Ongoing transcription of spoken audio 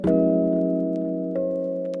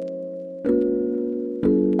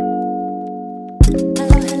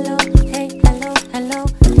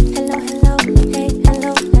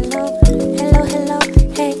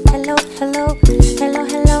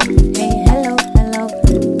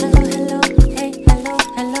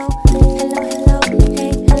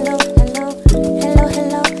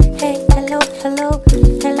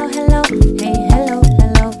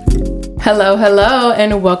Hello,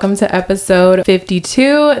 and welcome to episode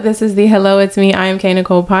 52. This is the Hello, It's Me, I Am K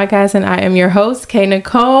Nicole podcast, and I am your host, K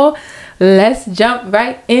Nicole. Let's jump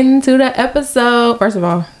right into the episode. First of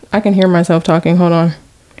all, I can hear myself talking. Hold on.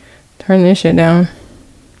 Turn this shit down.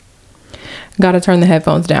 Gotta turn the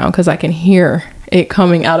headphones down because I can hear it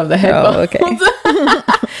coming out of the headphones. Oh, okay.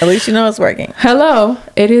 At least you know it's working. Hello,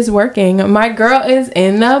 it is working. My girl is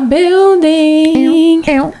in the building.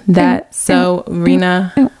 That's so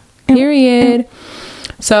Rena. Period.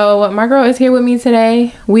 So my girl is here with me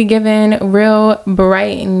today. We giving real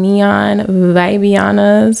bright neon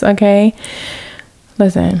vibianas. Okay,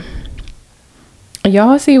 listen,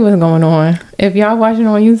 y'all see what's going on. If y'all watching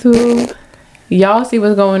on YouTube, y'all see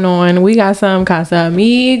what's going on. We got some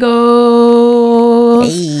Casamigos.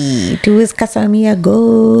 Hey, to his casa mia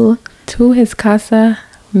go. To his casa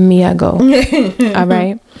mia go. All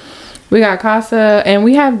right, we got Casa, and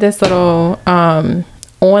we have this little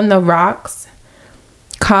on the rocks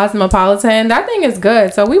Cosmopolitan. That thing is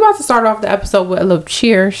good. So we about to start off the episode with a little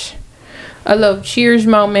cheers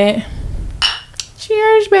moment.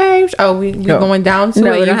 Cheers, babes. Oh, we going down to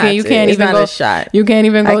it. You can't even go. Shot. You can't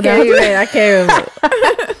even go down. I can't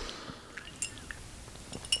even.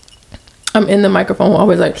 I'm in the microphone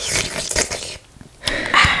always like.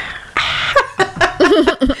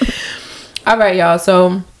 All right, y'all.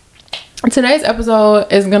 So today's episode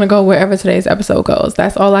is gonna go wherever today's episode goes.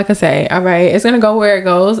 That's all I can say. All right, it's gonna go where it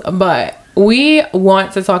goes. But we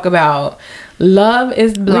want to talk about Love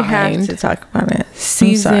Is Blind. We have to talk about it.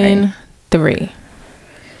 Season 3.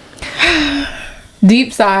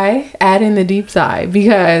 Deep sigh. Add in the deep sigh,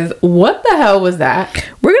 because what the hell was that?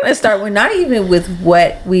 We're gonna start with not even with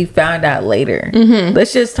what we found out later. Mm-hmm.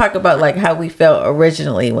 Let's just talk about like how we felt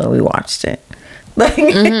originally when we watched it. Like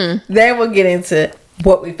then we'll get into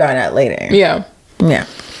what we found out later. Yeah.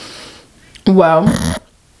 Well,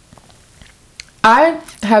 I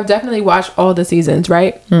have definitely watched all the seasons,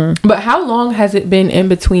 right? But how long has it been in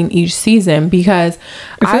between each season? Because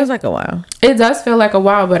it feels like a while. It does feel like a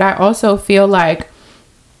while, but I also feel like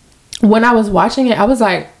when I was watching it, I was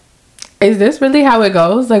like, is this really how it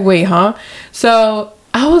goes? Like, wait, huh? So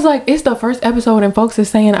I was like, it's the first episode and folks are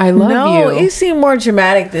saying I love you. No, it seemed more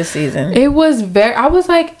dramatic this season. It was I was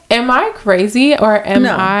like, am I crazy, or am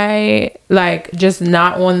I like just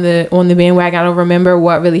not on the bandwagon? I don't remember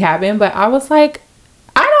what really happened, but I was like,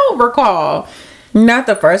 I don't recall. Not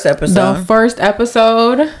the first episode. The first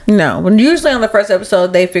episode? No. When usually on the first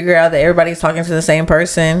episode they figure out that everybody's talking to the same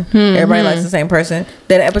person. Everybody likes the same person.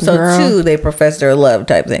 Then episode 2 they profess their love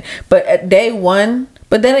type thing. But at day 1,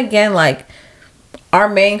 but then again, like our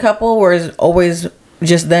main couple was always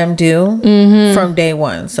just them two from day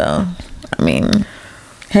 1. So I mean,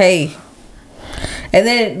 hey. And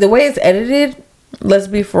then the way it's edited, let's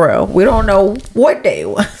be for real, we don't know what day it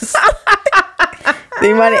was.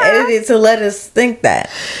 They might have edited to let us think that.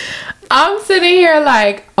 I'm sitting here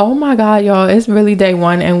like, oh my god, y'all, it's really day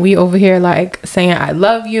 1 and we over here like saying I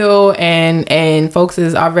love you, and folks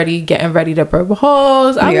is already getting ready to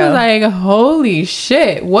propose. I was like, holy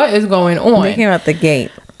shit, what is going on? They came out the gate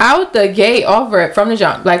Offer it from the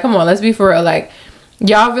jump. Like, come on, let's be for real. Like,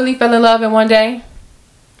 y'all really fell in love in one day?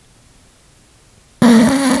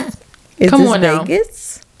 Come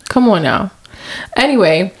on now.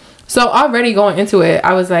 Anyway, so already going into it,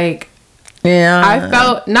 I was like, yeah, I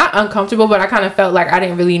felt not uncomfortable, but I kind of felt like I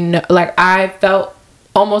didn't really know. Like, I felt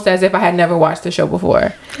almost as if I had never watched the show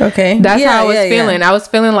before. Okay. That's how I was feeling. I was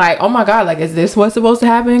feeling like, oh my god, like, is this what's supposed to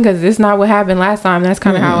happen? Because this not what happened last time. That's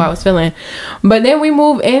kind of how I was feeling. But then we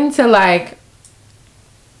move into like,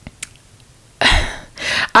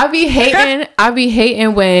 I be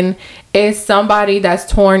hating when it's somebody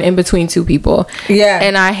that's torn in between two people. Yeah.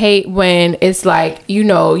 And I hate when it's like, you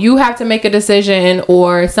know, you have to make a decision,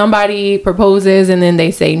 or somebody proposes and then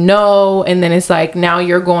they say no, and then it's like, now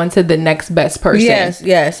you're going to the next best person.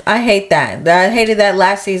 Yes. I hate that. I hated that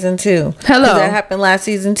last season too. Hello. That happened last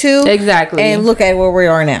season too. Exactly. And look at where we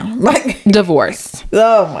are now. Like, divorce.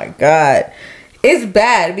 Oh my god. It's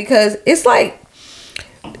bad because it's like,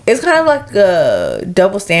 it's kind of like a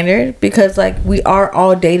double standard, because like we are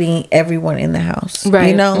all dating everyone in the house, right?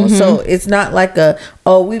 You know, so it's not like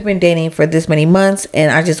we've been dating for this many months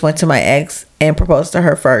and I just went to my ex and proposed to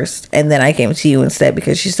her first and then I came to you instead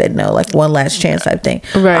because she said no, like one last chance type thing.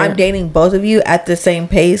 Right. I'm dating both of you at the same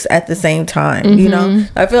pace at the same time. You know,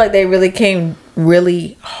 I feel like they really came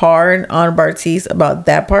really hard on Bartise about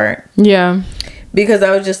that part. Yeah, because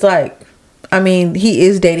I was just like, I mean, he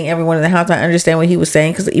is dating everyone in the house. I understand what he was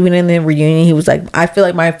saying, because even in the reunion, he was like, I feel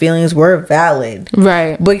like my feelings were valid.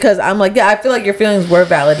 Right. Because I'm like, yeah, I feel like your feelings were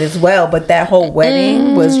valid as well. But that whole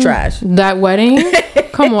wedding was trash. That wedding?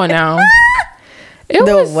 Come on now. It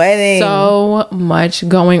was wedding. So much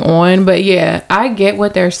going on. But yeah, I get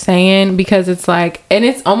what they're saying, because it's like, and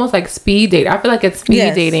it's almost like speed dating. I feel like it's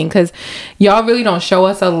speed dating, because y'all really don't show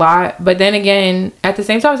us a lot. But then again, at the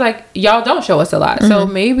same time, it's like, y'all don't show us a lot. So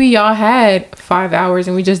maybe y'all had 5 hours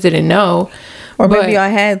and we just didn't know. Or maybe y'all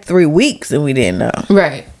had 3 weeks and we didn't know.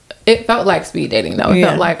 Right. It felt like speed dating though. It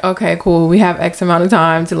felt like, okay, cool, we have X amount of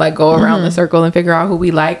time to like go around the circle and figure out who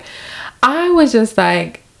we like. I was just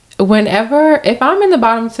like, whenever, if I'm in the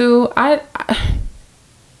bottom two, I'm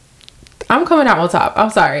coming out on top.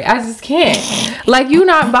 I'm sorry, I just can't. Like, you're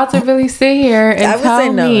not about to really sit here and I would tell say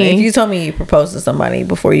no. Me. If you told me you proposed to somebody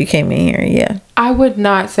before you came in here, yeah, I would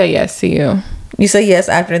not say yes to you. You say yes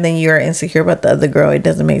after, then you're insecure about the other girl. It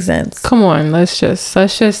doesn't make sense. Come on, let's just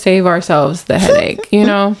save ourselves the headache. You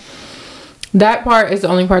know, that part is the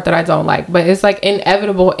only part that I don't like. But it's like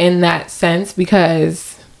inevitable in that sense,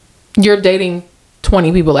 because you're dating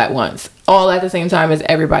 20 people at once, all at the same time as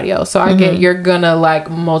everybody else. So I get you're gonna like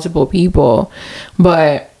multiple people,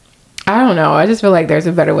 but I don't know. I just feel like there's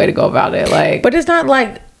a better way to go about it. Like, but it's not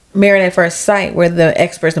like Married at First Sight where the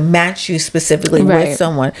experts match you specifically with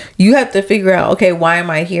someone. You have to figure out, okay, why am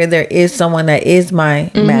I here? There is someone that is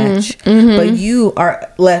my match, but you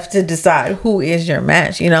are left to decide who is your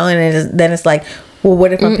match, you know. And then it's like, well,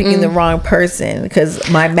 what if I'm picking the wrong person because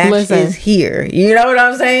my match is here? You know what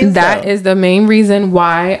I'm saying? That is the main reason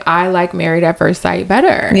why I like Married at First Sight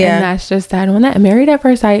better. Yeah. And that's just that on that. Married at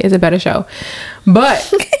First Sight is a better show.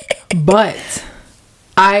 But,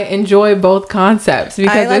 I enjoy both concepts,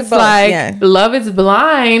 because like it's both, like Love is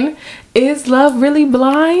Blind. Is love really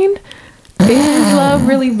blind? Is love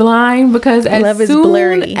really blind? Because as love is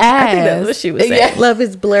blurry. I think that's what she was saying. Yeah. Love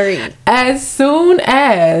is blurry. As soon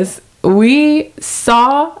as we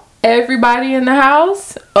saw everybody in the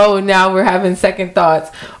house, oh, now we're having second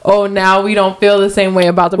thoughts. Oh, now we don't feel the same way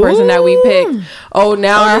about the person that we picked. Oh,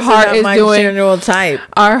 now our heart is doing general type.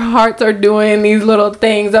 Our hearts are doing these little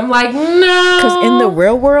things. I'm like, no, because in the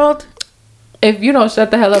real world, if you don't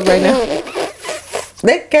shut the hell up right now.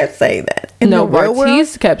 They kept saying that.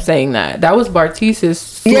 Bartiz kept saying that. That was Bartiz's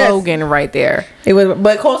slogan right there. It was,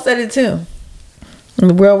 but Cole said it too. In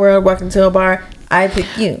the real world, walking to a bar, I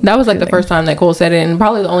pick you. That was like the first time that Cole said it, and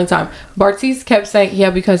probably the only time. Bartiz kept saying, yeah,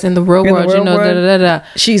 because in the real world, you know, da-da-da-da.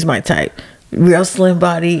 She's my type. Real slim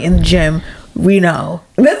body in the gym. We know.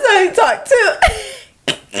 That's how he talked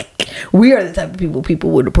too. We are the type of people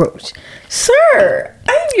would approach. Sir,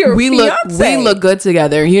 I'm your fiance. We look good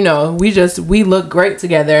together. You know, we look great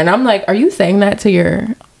together. And I'm like, are you saying that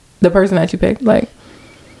to the person that you picked? Like,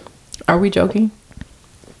 are we joking?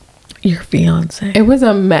 Your fiance. It was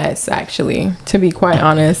a mess, actually, to be quite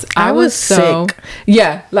honest. I was sick.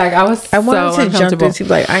 Yeah, like I wanted to jump into,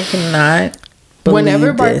 like, I cannot believe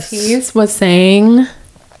whenever Bartiz was saying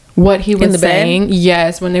what he was saying,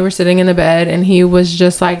 yes, when they were sitting in the bed and he was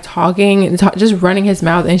just like talking and just running his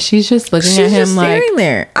mouth, and she's just looking at him like staring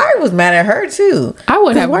there. I was mad at her too. I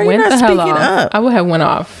would have went the hell off. I would have went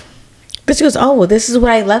off. But she goes, oh, well, this is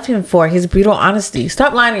what I left him for, his brutal honesty.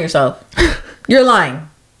 Stop lying to yourself. You're lying.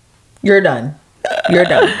 You're done. You're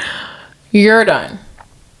done. You're done.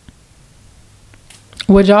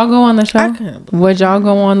 Would y'all go on the show? Would y'all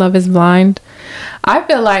go on Love is Blind? I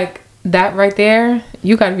feel like that right there,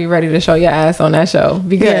 you got to be ready to show your ass on that show,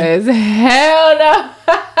 because hell no.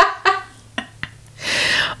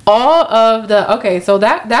 All of so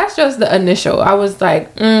that's just the initial. I was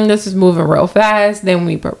like, this is moving real fast. Then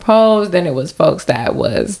we proposed. Then it was folks that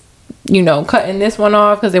was, you know, cutting this one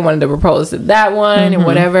off because they wanted to propose to that one and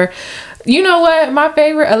whatever. You know what? My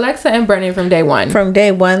favorite, Alexa and Brennan from day one. From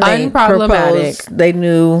day one, they proposed. They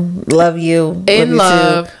knew, love you, in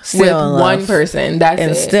love with one person. That's it.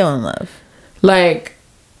 And still in love. Like,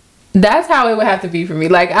 that's how it would have to be for me.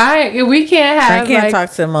 Like, we can't have. I can't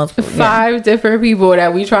talk to multiple 5 different people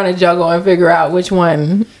that we trying to juggle and figure out which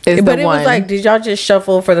one is the one. But it was like, did y'all just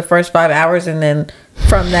shuffle for the first 5 hours and then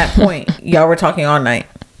from that point y'all were talking all night?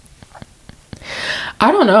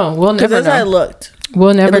 I don't know. We'll never know. Because that's how it looked.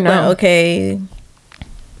 We'll never know. Like, okay,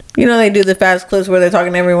 you know, they do the fast clips where they're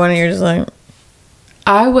talking to everyone and you're just like,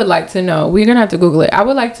 I would like to know. We're gonna have to Google it. I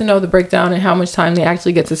would like to know the breakdown and how much time they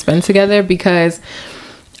actually get to spend together, because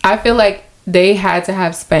I feel like they had to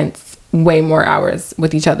have spent way more hours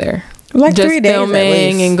with each other, like just 3 days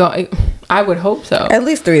filming and going. I would hope so. At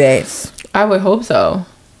least 3 days. I would hope so,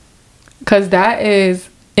 because that is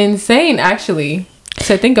insane, actually,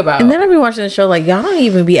 to think about. And then I be watching the show, like, y'all don't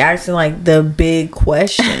even be asking like the big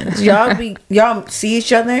questions. y'all see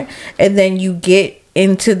each other, and then you get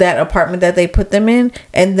into that apartment that they put them in,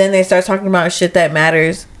 and then they start talking about shit that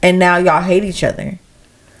matters, and now y'all hate each other.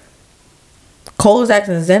 Cole is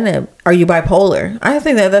asking Zenab, are you bipolar? I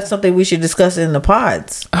think that's something we should discuss in the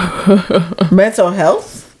pods. Mental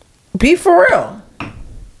health? Be for real.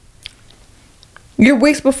 You're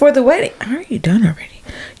weeks before the wedding. Are you done already?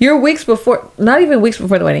 You're weeks before, not even weeks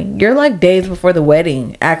before the wedding. You're like days before the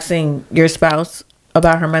wedding asking your spouse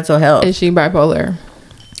about her mental health. Is she bipolar?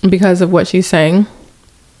 Because of what she's saying?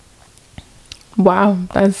 Wow,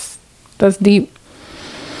 that's deep.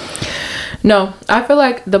 No, I feel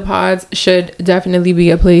like the pods should definitely be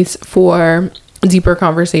a place for deeper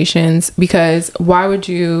conversations, because why would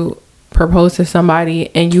you propose to somebody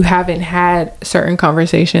and you haven't had certain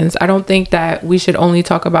conversations? I don't think that we should only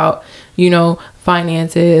talk about,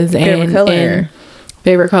 finances and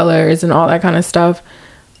favorite colors and all that kind of stuff.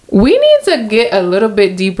 We need to get a little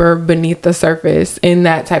bit deeper beneath the surface in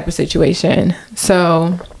that type of situation.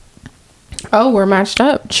 So, we're matched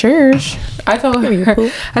up. Cheers. I told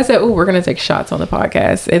her, I said, we're going to take shots on the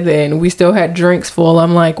podcast. And then we still had drinks full.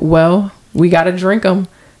 I'm like, well, we got to drink them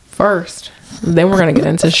first. Then we're going to get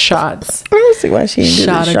into shots. I don't see why she didn't do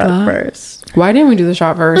the shot first. Why didn't we do the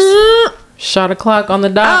shot first? Shot o'clock on the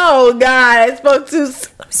dot. Oh, God. I spoke too soon.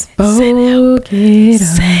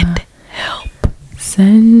 Send help.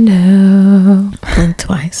 Send help. Blink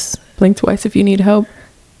twice. Blink twice if you need help.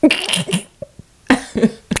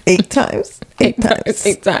 8 times. 8 times.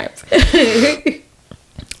 8 times.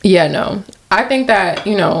 Yeah, no. I think that,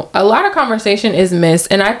 a lot of conversation is missed.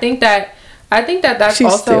 And I think that that's she's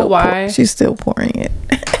also why she's still pouring it.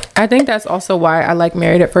 I think that's also why I like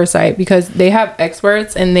Married at First Sight, because they have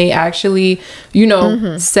experts and they actually,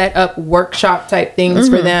 set up workshop type things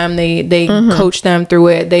for them. They coach them through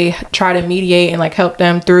it. They try to mediate and like help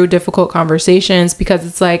them through difficult conversations, because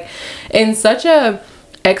it's like in such a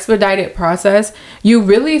expedited process, you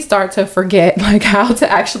really start to forget like how to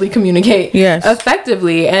actually communicate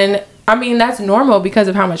effectively. And I mean, that's normal because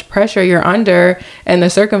of how much pressure you're under and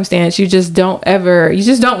the circumstance. You just don't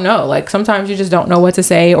know. Like sometimes you just don't know what to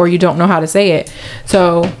say, or you don't know how to say it.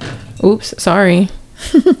 So, oops, sorry.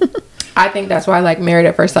 I think that's why I like Married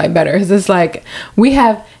at First Sight better. It's like we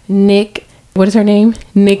have Nick. What is her name?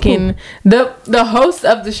 Nick and the host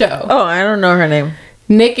of the show. Oh, I don't know her name.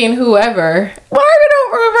 Nick and whoever. Why we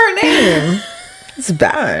don't remember her name? It's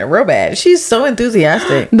bad, real bad. She's so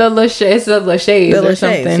enthusiastic. It's the Lachey's or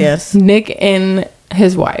something. Yes. Nick and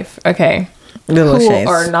his wife. Okay. The Lachey's. Who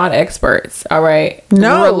are not experts. All right.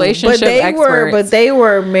 No, relationship experts. But they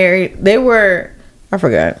were married. I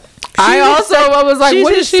forgot. I was like,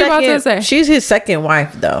 what is she about to say? She's his second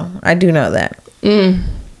wife, though. I do know that.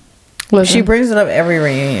 Listen. She brings it up every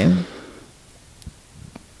reunion.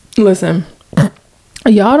 Listen.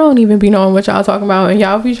 Y'all don't even be knowing what y'all talking about, and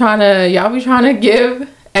y'all be trying to give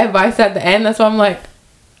advice at the end. That's why I'm like,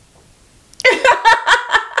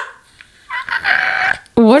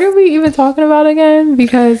 what are we even talking about again?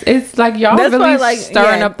 Because it's like y'all that's really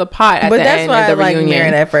stirring up the pot at the end of the reunion. But that's why I like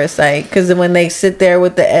Married at First Sight, because when they sit there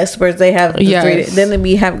with the experts, they have then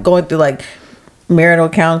we have going through like marital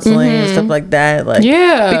counseling and stuff like that, like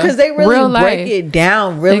because they really break it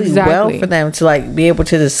down really well for them to like be able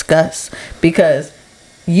to discuss, because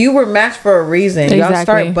you were matched for a reason. Y'all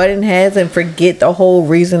start butting heads and forget the whole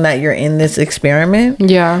reason that you're in this experiment.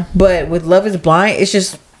 But with Love is Blind, it's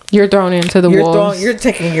just you're thrown into the wolves. You're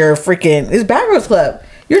taking your freaking, it's Bad Girls Club,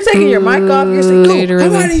 you're taking your mic off, you're saying, go,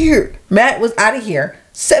 I'm out of here. Matt was out of here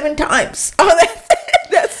 7 times on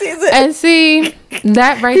that season. And see,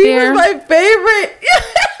 that right there, he was my favorite.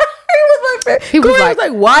 He was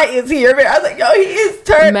like, why is he here? I was like, yo, he is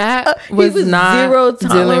turned. Matt was not zero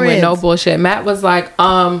dealing with no bullshit. Matt was like,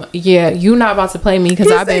 yeah, you not about to play me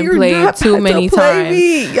because I've been played too many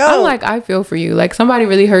times. I'm like, I feel for you. Like somebody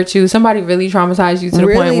really hurt you. Somebody really traumatized you to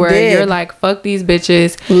the point where you're like, fuck these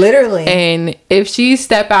bitches. Literally. And if she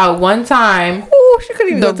step out one time, she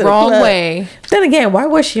couldn't even the go to wrong the club. way. Then again, why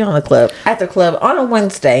was she on the club at the club on a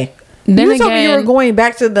Wednesday? Then you told me you were going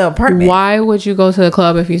back to the apartment. Why would you go to the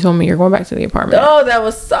club if you told me you're going back to the apartment? Oh, that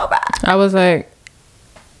was so bad. I was like,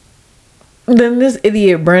 then this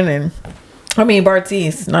idiot Bartiz,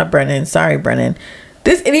 not Brennan. Sorry, Brennan.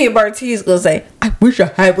 This idiot Bartiz gonna say, I wish I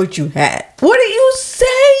had what you had. What are you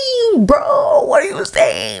saying, bro? What are you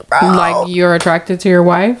saying, bro? Like you're attracted to your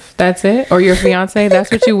wife? That's it? Or your fiance?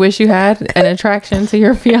 That's what you wish you had? An attraction to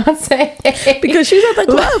your fiance? Because she's at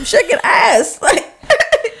the club shaking ass. Like,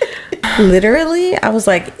 literally, I was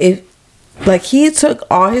like, he took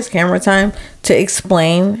all his camera time to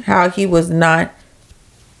explain how he was not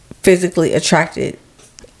physically attracted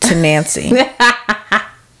to Nancy.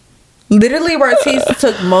 Literally, Bartiz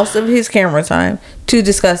took most of his camera time to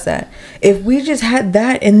discuss that. If we just had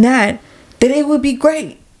that and that, then it would be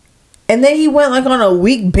great. And then he went like on a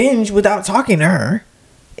week binge without talking to her.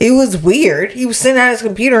 It was weird. He was sitting at his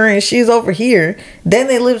computer and she's over here. Then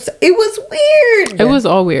they lived. It was weird. It was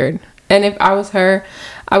all weird. And if I was her,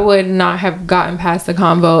 I would not have gotten past the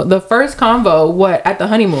convo. The first convo, at the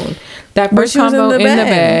honeymoon. That first convo in the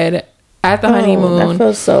bed at the honeymoon. I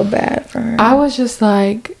felt so bad for her. I was just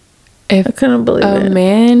like, if I couldn't believe a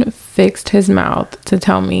man fixed his mouth to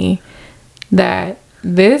tell me that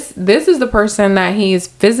this is the person that he is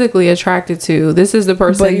physically attracted to. This is the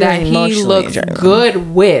person that he looks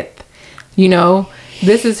good with. You know,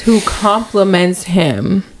 this is who compliments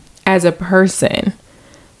him as a person,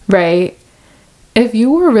 right? If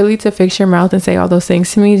you were really to fix your mouth and say all those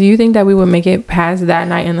things to me, do you think that we would make it past that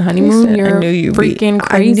night in the honeymoon? You're freaking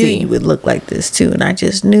crazy. I knew you would look like this too, and I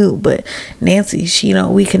just knew. But Nancy,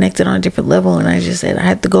 we connected on a different level, and I just said I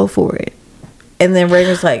had to go for it. And then Ray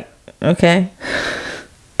was like, okay.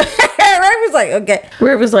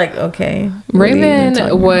 Ray was like, okay.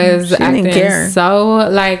 Raven was acting so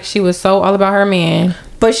like she was so all about her man.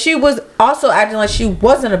 But she was also acting like she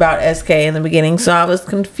wasn't about SK in the beginning. So I was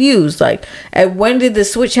confused. Like, and when did the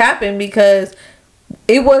switch happen? Because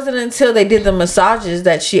it wasn't until they did the massages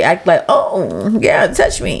that she acted like, oh, yeah,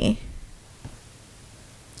 touch me.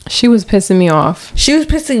 She was pissing me off. She was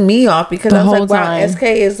pissing me off because I was like, wow, SK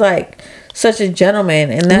is like such a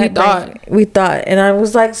gentleman. And that we thought. And I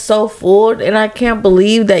was like so fooled. And I can't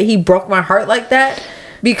believe that he broke my heart like that.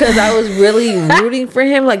 Because I was really rooting for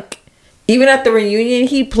him. Like, even at the reunion,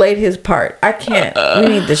 he played his part. I can't.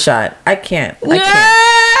 We need the shot. I can't.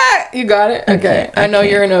 You got it? Okay. I know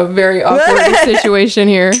you're in a very awkward situation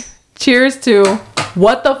here. Cheers to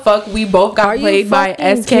what the fuck we both got played by SK.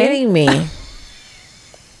 Are you kidding me?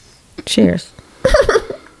 Cheers.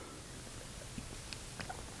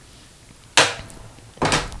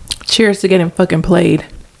 Cheers to getting fucking played.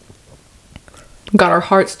 Got our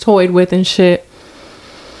hearts toyed with and shit.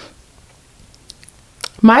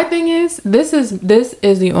 My thing is, this is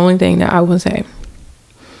the only thing that I will say.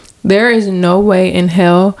 There is no way in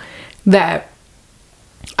hell that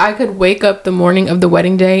I could wake up the morning of the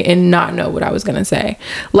wedding day and not know what I was gonna say.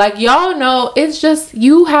 Like, y'all know, it's just,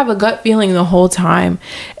 you have a gut feeling the whole time,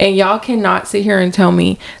 and y'all cannot sit here and tell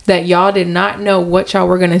me that y'all did not know what y'all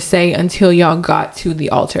were gonna say until y'all got to the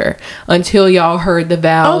altar, until y'all heard the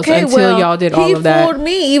vows, until y'all did all of that. He fooled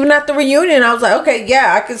me. Even at the reunion, I was like, okay,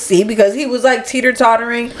 yeah, I could see, because he was like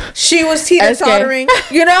teeter-tottering, she was teeter-tottering,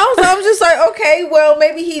 you know? So I'm just like, okay, well,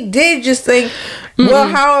 maybe he did just think, well,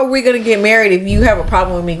 how are we going to get married if you have a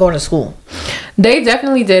problem with me going to school? They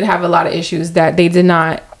definitely did have a lot of issues that they did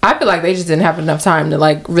not. I feel like they just didn't have enough time to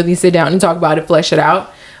like really sit down and talk about it, flesh it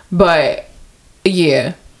out. But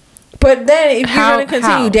yeah. But then if you're going to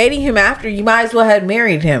continue dating him after, you might as well have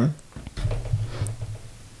married him.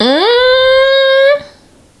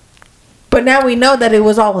 But now we know that it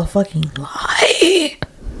was all a fucking lie.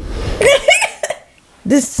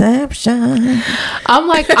 Deception. I'm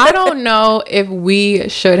like, I don't know if we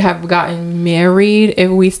should have gotten married if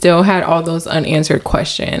we still had all those unanswered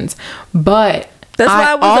questions. But that's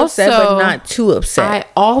why I was upset, but not too upset. I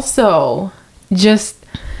also just,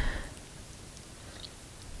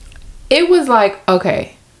 it was like,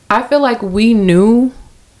 okay, I feel like we knew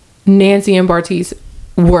Nancy and Bartise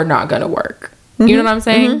were not gonna work. You know what I'm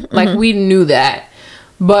saying? Like, we knew that.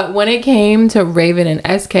 But when it came to Raven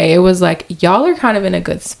and SK, it was like, y'all are kind of in a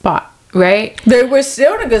good spot, right? They were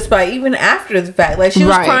still in a good spot, even after the fact. Like, she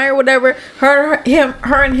was crying or whatever. Her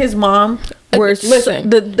and his mom were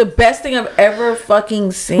the best thing I've ever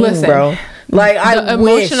fucking seen, bro. Like, the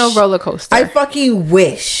emotional roller coaster. I fucking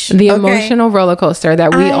wish. The emotional roller coaster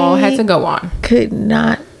that we all had to go on. Could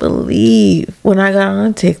not believe when I got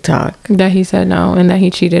on TikTok that he said no and that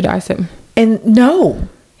he cheated. I said, and no.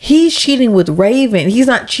 He's cheating with Raven. He's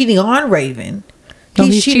not cheating on Raven.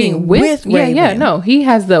 He's cheating with Raven. Yeah, no. He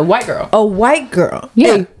has the white girl. A white girl.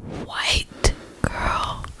 Yeah. A white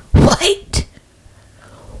girl. White.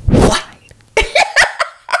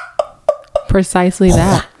 Precisely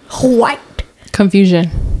that. White. Confusion.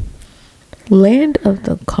 Land of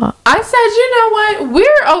the cop. I said, you know what?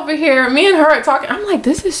 We're over here, me and her are talking. I'm like,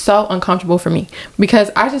 this is so uncomfortable for me. Because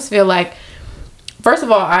I just feel like, first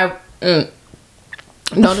of all,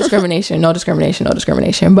 no discrimination, no discrimination, no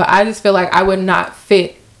discrimination. But I just feel like I would not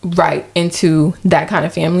fit right into that kind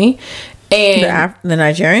of family. And the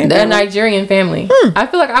Nigerian family? Nigerian family. I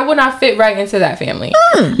feel like I would not fit right into that family.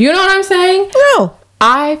 You know what I'm saying? No.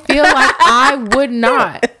 I feel like I would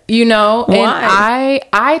not, you know? Why? And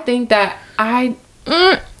I think that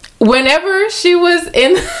whenever she was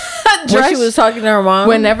in dress, when she was talking to her mom,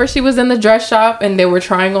 whenever she was in the dress shop and they were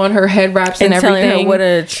trying on her head wraps and everything, telling her what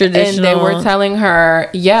a traditional, and they were telling her,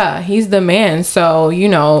 yeah, he's the man. So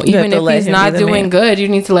even if he's not doing good, you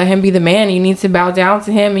need to let him be the man. You need to bow down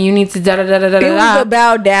to him, and you need to da da da da da. It was the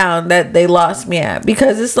bow down that they lost me at,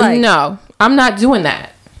 because it's like, no, I'm not doing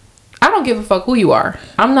that. I don't give a fuck who you are.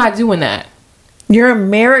 I'm not doing that. You're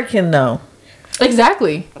American though.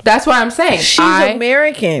 Exactly. That's what I'm saying. She's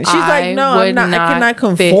American. She's like, no, I'm not. I cannot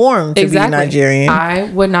conform to be Nigerian. I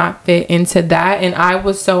would not fit into that, and I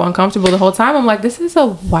was so uncomfortable the whole time. I'm like, this is a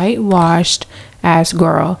whitewashed ass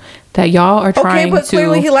girl that y'all are trying to. Okay, but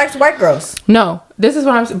clearly he likes white girls. No, this is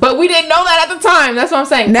what I'm saying. But we didn't know that at the time. That's what I'm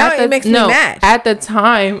saying. Now it makes me mad. At the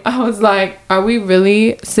time, I was like, are we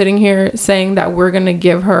really sitting here saying that we're going to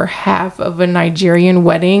give her half of a Nigerian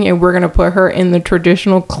wedding and we're going to put her in the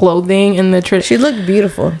traditional clothing? She looked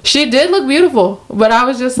beautiful. She did look beautiful. But I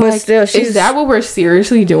was just like, still, is that what we're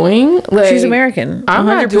seriously doing? Like, she's American. 100%. I'm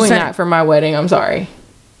not doing that for my wedding. I'm sorry.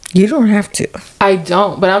 You don't have to. I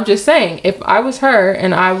don't, but I'm just saying, if I was her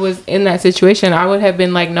and I was in that situation, I would have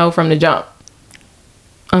been like, no, from the jump.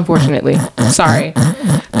 Unfortunately. Sorry.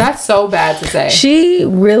 That's so bad to say. She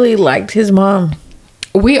really liked his mom.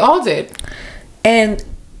 We all did. And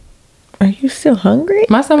are you still hungry?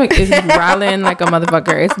 My stomach is growling like a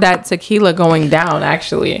motherfucker. It's that tequila going down,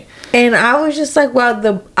 actually. And I was just like,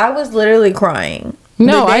 wow, I was literally crying.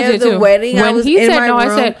 No, I did too. The wedding, when I was he in said my no, room,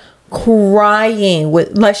 I said crying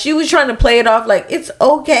with, like, she was trying to play it off like it's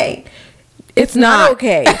okay. It's not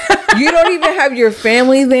okay. You don't even have your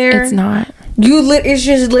family there. It's not. It's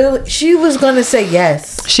just literally, she was gonna say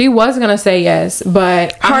yes. She was gonna say yes,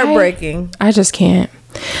 but heartbreaking. I just can't.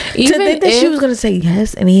 Even to think that she was gonna say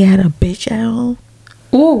yes and he had a bitch at home.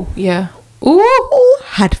 Ooh, yeah. Ooh,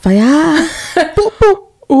 hot fire. Boop, boop.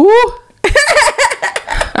 Ooh.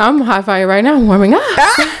 I'm hot fire right now. I'm warming up.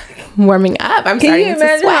 Warming up. I'm starting to sweat. Can you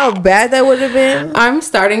imagine how bad that would have been? I'm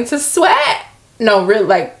starting to sweat. No, real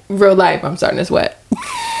life. I'm starting to sweat.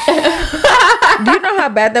 Do you know how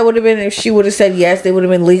bad that would have been if she would have said yes? They would have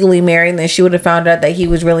been legally married, and then she would have found out that he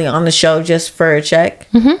was really on the show just for a check.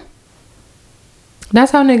 Mm-hmm.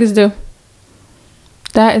 That's how niggas do.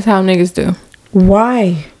 That is how niggas do.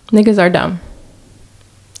 Why? Niggas are dumb.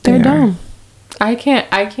 They're dumb. I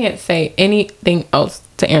can't say anything else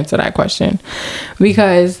to answer that question,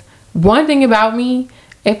 because one thing about me,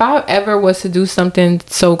 if I ever was to do something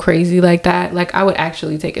so crazy like that, like, I would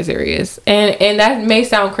actually take it serious. And that may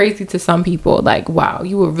sound crazy to some people, like, wow,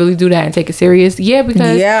 you would really do that and take it serious? Yeah,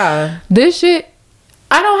 because this shit,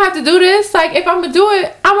 I don't have to do this. Like, if I'm gonna do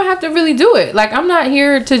it, I'm gonna have to really do it. Like, I'm not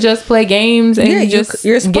here to just play games and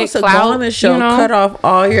you're supposed to go on the show, cut off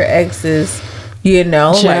all your exes,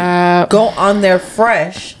 like, go on there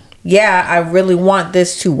fresh. Yeah, I really want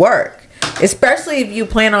this to work. Especially if you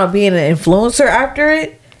plan on being an influencer after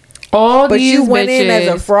it. But you went in as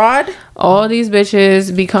a fraud. All these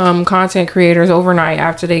bitches become content creators overnight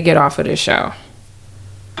after they get off of this show.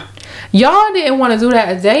 Y'all didn't want to do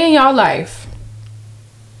that a day in y'all life.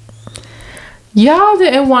 Y'all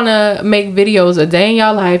didn't want to make videos a day in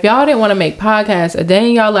y'all life. Y'all didn't want to make podcasts a day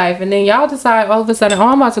in y'all life. And then y'all decide all of a sudden,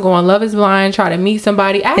 I'm about to go on Love is Blind, try to meet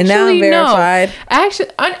somebody. Actually, and now I'm verified. No. Actually,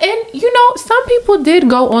 and some people did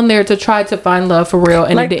go on there to try to find love for real,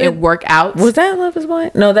 and like, it didn't work out. Was that Love is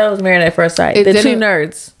Blind? No, that was Married at First Sight. The two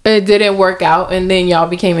nerds. It didn't work out, and then y'all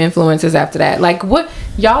became influencers after that. Like, what?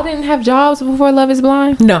 Y'all didn't have jobs before Love is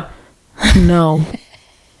Blind? No.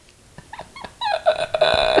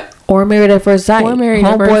 Or Married at First Sight.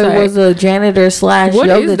 Homeboy was a janitor /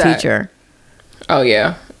 yoga teacher. Oh,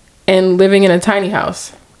 yeah. And living in a tiny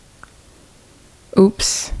house.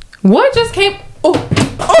 Oops. What just came? Oh,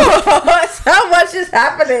 so much is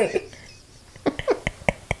happening.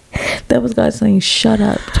 That was God saying, shut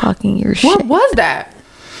up, talking your shit. What was that?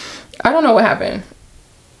 I don't know what happened.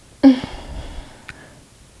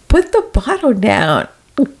 Put the bottle down.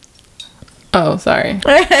 Oh, sorry.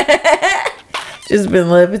 Just been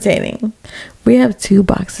levitating. We have 2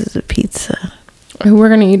 boxes of pizza. We're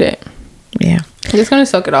gonna eat it. Yeah. Just gonna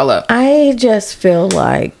soak it all up. I just feel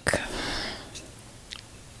like,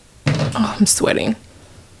 oh, I'm sweating.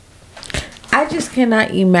 I just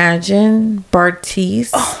cannot imagine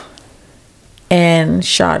Bartice and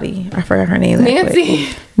Shotty. I forgot her name. Nancy.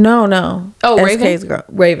 No. Oh, SK's girl,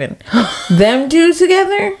 Raven. Them two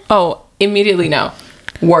together. Oh, immediately no.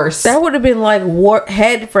 Worse. That would have been like war,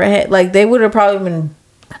 head for head. Like, they would have probably been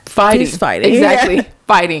fighting. Exactly. Yeah.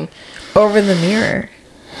 Fighting over the mirror.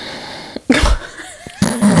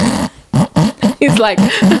 He's like,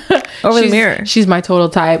 over the mirror. She's my total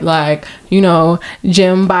type. Like,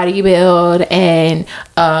 gym body build and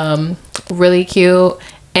really cute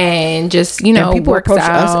and just, you know, people approach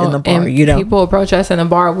us in the bar, you know. People approach us in the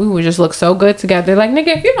bar. We would just look so good together. Like,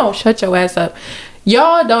 nigga, if you don't shut your ass up, you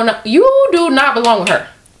do not belong with her.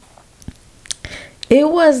 It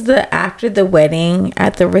was after the wedding,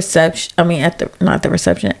 at the reception. I mean, not the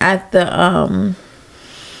reception, at the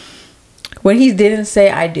when he didn't say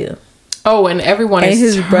I do. Oh, and everyone and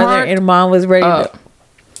his brother and mom was ready to.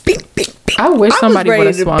 Bing, bing, bing. I wish somebody would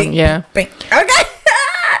have swung. Bing, yeah. Bing. Okay.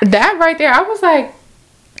 That right there, I was like,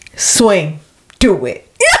 swing, do it.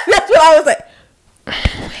 Yeah, that's what I was like.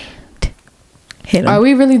 Do it. Hit him. Are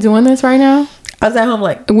we really doing this right now? I was at home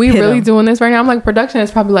like, we really doing this right now? I'm like, production is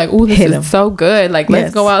probably like, ooh, this is so good. Like,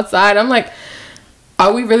 let's go outside. I'm like,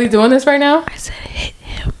 are we really doing this right now? I said, hit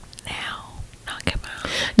him now. Knock him out.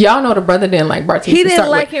 Y'all know the brother didn't like Bartise. He didn't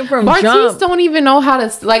like him from jump. Bartise don't even know how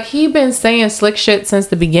to, like, he been saying slick shit since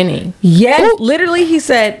the beginning. Yes. Literally, he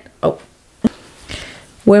said,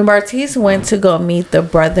 when Bartise went to go meet the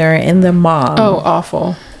brother and the mom. Oh,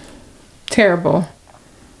 awful. Terrible.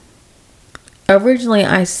 Originally,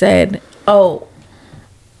 I said,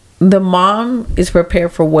 the mom is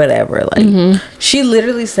prepared for whatever. Like, she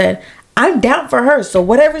literally said, I'm down for her. So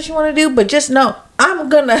whatever she want to do, but just know I'm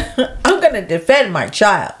gonna defend my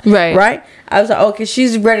child. Right. I was like, okay,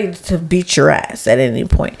 she's ready to beat your ass at any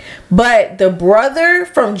point. But the brother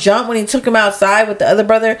from jump, when he took him outside with the other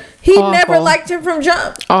brother, he never liked him from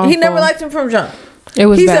jump. He never liked him from jump. It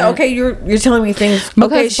was. He said, okay, you're telling me things.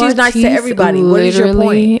 Because okay, she's nice to everybody. What is your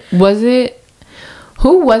point? Was it?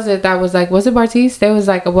 Who was it that was like, was it Bartise? They was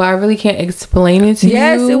like, well, I really can't explain it to you.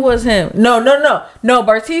 Yes, it was him. No.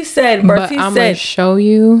 Bartise said, I'm going to show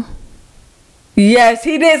you. Yes,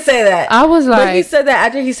 he did say that. I was like. But he said that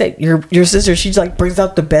after he said, your sister, she like brings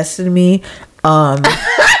out the best in me. And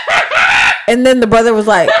then the brother was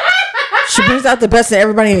like, she brings out the best in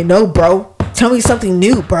everybody I know, bro. Tell me something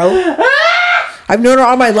new, bro. I've known her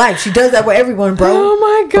all my life. She does that with everyone, bro. Oh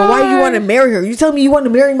my god! But why you want to marry her? You tell me you want to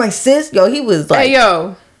marry my sis? Yo, he was like, hey,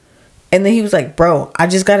 yo. And then he was like, bro, I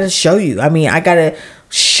just gotta show you. I mean, I gotta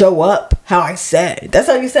show up how I said. That's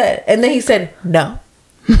how he said. And then he said, no.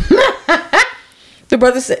 The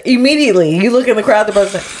brother said immediately. You look in the crowd. The brother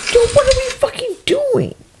said, yo, what are we fucking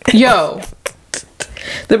doing? Yo.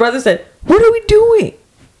 The brother said, what are we doing?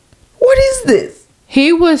 What is this?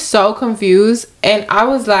 He was so confused, and I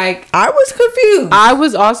was like, I was confused. I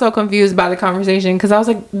was also confused by the conversation because I was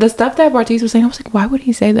like, the stuff that Bartise was saying, I was like, why would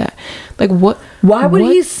he say that? Like, what? Why would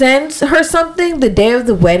he send her something the day of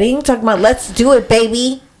the wedding talking about let's do it,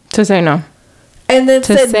 baby? To say no. And then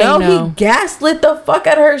said no. He gaslit the fuck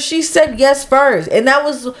out of her. She said yes first, and that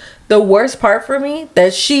was the worst part for me,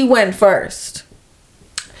 that she went first.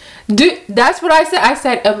 Dude, that's what I said. I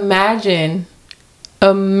said, imagine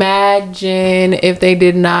if they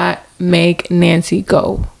did not make Nancy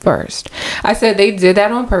go first. I said they did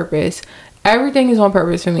that on purpose. Everything is on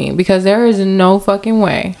purpose for me because there is no fucking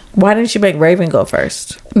way. Why didn't she make Raven go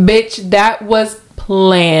first? Bitch, that was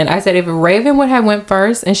planned. I said if Raven would have went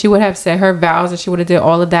first and she would have said her vows and she would have did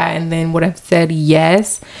all of that and then would have said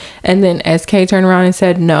yes, and then SK turned around and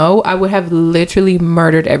said no, I would have literally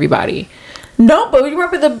murdered everybody. No, but you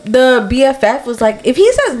remember the BFF was like, if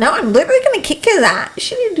he says no, I'm literally gonna kick his ass.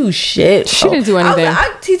 She didn't do shit. She didn't do anything.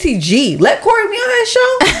 I'm TTG. Let Corey be on that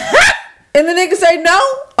show. And the nigga say no.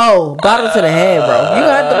 Oh, bottle to the head, bro. You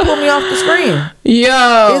got to pull me off the screen.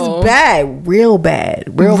 Yo, it's bad, real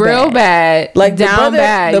bad, real bad. Like down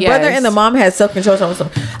bad. The brother and the mom had self control. So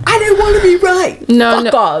I didn't want to be right. No,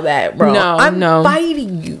 fuck all that, bro. I'm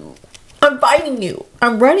fighting you. I'm fighting you.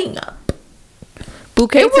 I'm running up.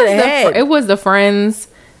 Bouquet to the head. It was the friends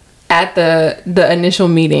at the initial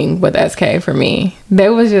meeting with SK for me. They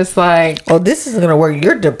was just like, oh, this isn't gonna work.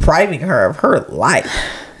 You're depriving her of her life.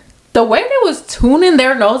 The way they was tuning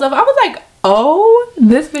their nose up, I was like, oh,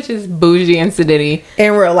 this bitch is bougie and sedity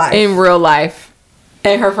in real life,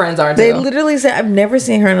 and her friends are too. They literally said, I've never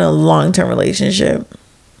seen her in a long-term relationship.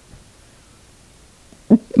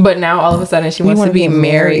 But now all of a sudden she wants to be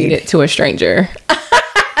married to a stranger.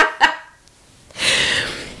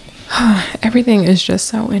 Everything is just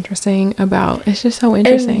so interesting it's just so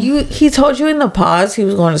interesting. And he told you in the pause he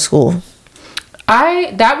was going to school.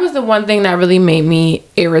 That was the one thing that really made me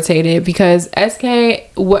irritated because despite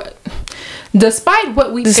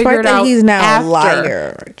what we figured out, he's now a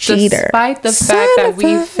liar, cheater. Despite the fact that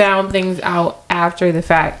we found things out after the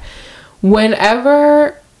fact,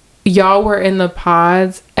 whenever y'all were in the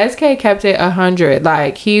pods, SK kept it 100.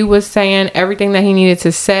 Like, he was saying everything that he needed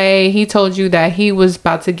to say. He told you that he was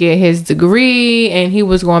about to get his degree and he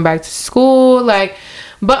was going back to school. Like,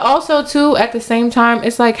 but also too, at the same time,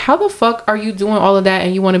 it's like, how the fuck are you doing all of that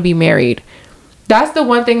and you want to be married? That's the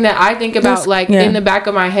one thing that I think about, in the back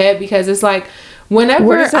of my head, because it's like,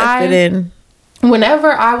 whenever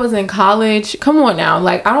I was in college, come on now,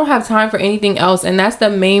 like, I don't have time for anything else, and that's the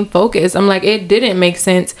main focus. I'm like, it didn't make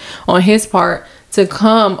sense on his part to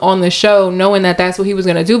come on the show knowing that that's what he was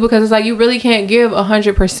gonna do, because it's like, you really can't give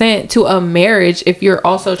 100% to a marriage if you're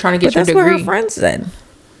also trying to get your degree. That's what her friend said.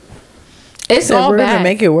 It's all we're bad. Gonna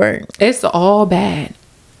make it work. It's all bad.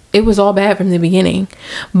 It was all bad from the beginning.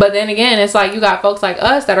 But then again, it's like, you got folks like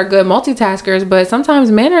us that are good multitaskers, but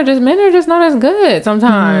sometimes men are just not as good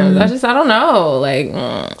sometimes. I don't know. Like,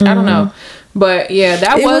 I don't know. But yeah,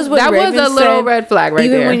 that was a little red flag right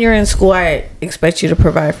there. Even when you're in school, I expect you to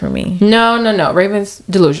provide for me. No. Raven's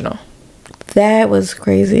delusional. That was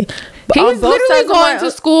crazy. But he's literally going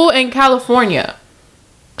to school in California.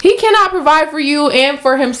 He cannot provide for you and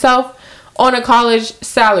for himself on a college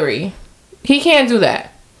salary. He can't do that.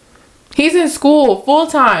 He's in school full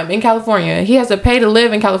time in California. He has to pay to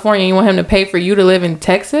live in California. You want him to pay for you to live in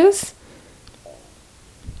Texas?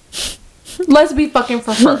 Let's be fucking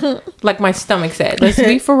for her. Like my stomach said. Let's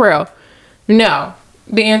be for real. No.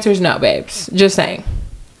 The answer is no, babes. Just saying.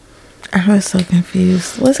 I was so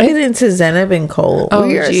confused. Let's get into Zenab and Cole. Oh,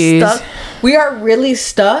 jeez. We are really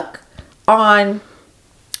stuck on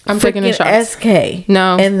I'm taking a shot. SK.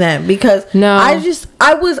 No. And them, because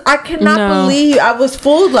I cannot believe I was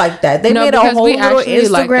fooled like that. They made a whole little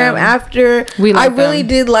Instagram after. I really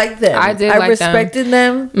did like them. I respected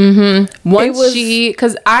them. Once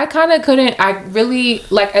because I kind of couldn't, I really,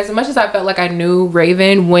 like, as much as I felt like I knew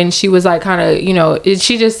Raven when she was like kind of, you know,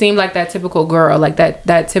 she just seemed like that typical girl, like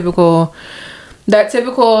that typical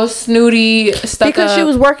snooty stuff. Because she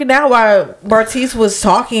was working out while Bartise was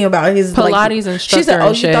talking about his Pilates instructor. She said,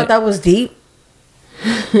 "Oh, you thought that was deep?"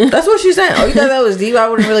 That's what she said. "Oh, you thought that was deep? I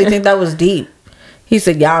wouldn't really think that was deep." He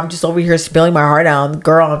said, "Yeah, I'm just over here spilling my heart out. The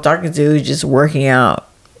girl I'm talking to is just working out."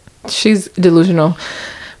 She's delusional.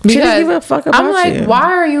 She doesn't give a fuck about you. I'm like,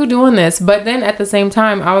 why are you doing this? But then at the same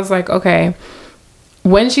time, I was like, okay.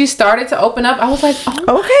 When she started to open up, I was like,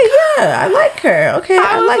 oh, okay, yeah, I like her. Okay,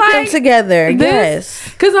 I like them together. Yes.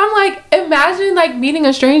 Because I'm like, imagine like meeting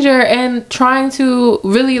a stranger and trying to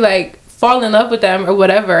really like fall in love with them or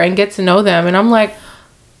whatever and get to know them. And I'm like,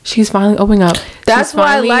 she's finally opening up. That's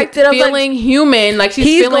why I liked it. I was feeling like, human. Like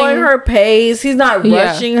he's feeling going her pace. He's not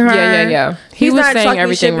rushing her. Yeah. He was saying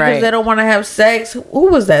everything right. Because they don't want to have sex. Who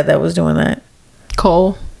was that was doing that?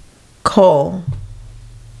 Cole.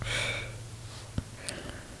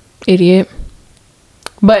 Idiot.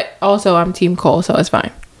 But also I'm team Cole, so it's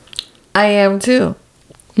fine. I am too.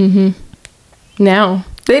 Now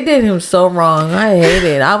they did him so wrong. I hate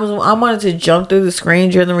it. I wanted to jump through the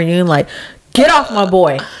screen during the reunion, like, get off my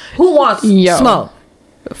boy. Who wants smoke?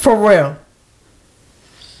 For real.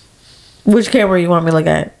 Which camera you want me to look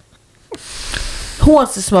at? Who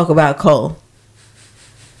wants to smoke about Cole?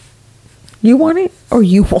 You want it or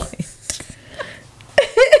you want it?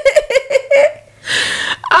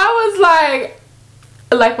 I was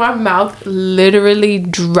like my mouth literally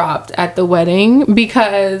dropped at the wedding,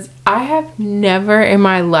 because I have never in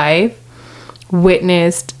my life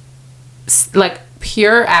witnessed like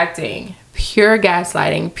pure acting, pure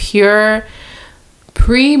gaslighting, pure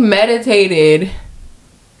premeditated.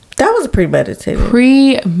 That was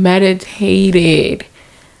premeditated.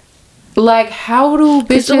 Like, how do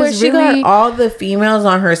bitches really... She got all the females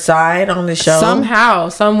on her side on the show? Somehow,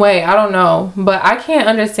 some way. I don't know. But I can't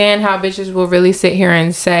understand how bitches will really sit here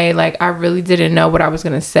and say, like, I really didn't know what I was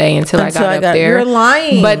going to say until I got up there. You're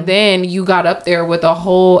lying. But then you got up there with a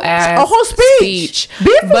whole speech.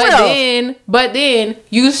 But then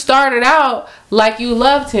you started out like you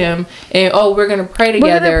loved him, and we're gonna pray together.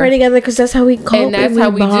 We're gonna pray together because that's how we cope, and that's how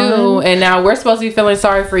we do. And now we're supposed to be feeling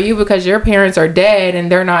sorry for you because your parents are dead and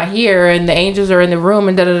they're not here, and the angels are in the room,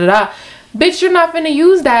 and da da da da. Bitch, you're not finna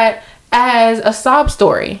use that as a sob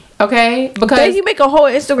story, okay? Because then you make a whole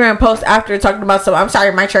Instagram post after talking about I'm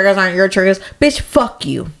sorry, my triggers aren't your triggers. Bitch, fuck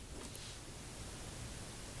you.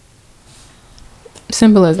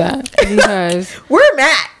 Simple as that. Because we're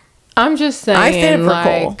mad. I'm just saying, I stand for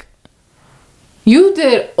Cole. You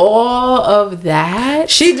did all of that?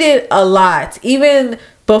 She did a lot. Even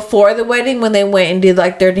before the wedding, when they went and did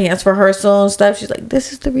like their dance rehearsal and stuff, she's like,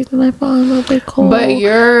 this is the reason I fall in love with Cole. But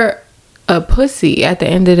you're a pussy at the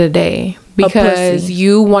end of the day, because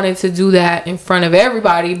you wanted to do that in front of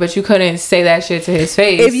everybody, but you couldn't say that shit to his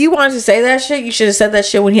face. If you wanted to say that shit, you should have said that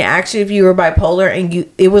shit when he asked you if you were bipolar, and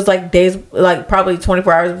it was like days, like probably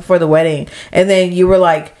 24 hours before the wedding, and then you were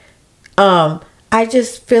like, I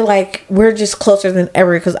just feel like we're just closer than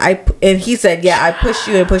ever because and he said, yeah, I pushed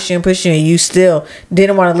you and pushed you and pushed you and you still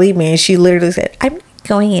didn't want to leave me. And she literally said, I'm not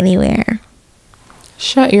going anywhere.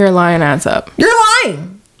 Shut your lying ass up. You're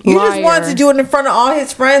lying. You just wanted to do it in front of all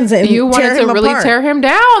his friends and you wanted to really tear him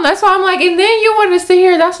down. That's why I'm like, and then you wanted to sit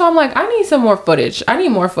here. That's why I'm like, I need some more footage. I need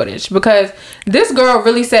more footage because this girl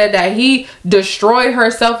really said that he destroyed her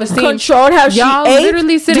self-esteem. Controlled how y'all she ate.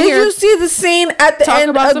 Literally sitting here. Did you see the scene at the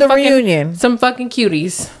end of the reunion? Some fucking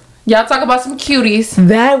cuties. Y'all talk about some cuties.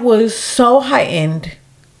 That was so heightened.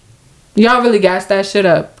 Y'all really gassed that shit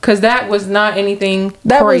up because that was not anything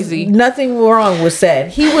crazy. Nothing wrong was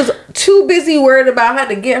said. He was too busy worried about how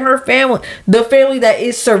to get her family, the family that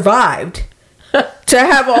is survived, to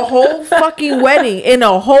have a whole fucking wedding in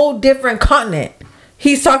a whole different continent.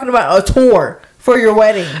 He's talking about a tour for your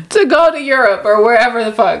wedding. To go to Europe or wherever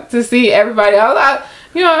the fuck to see everybody. I'm about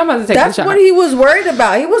to take That's what he was worried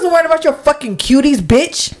about. He wasn't worried about your fucking cuties,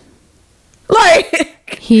 bitch. Like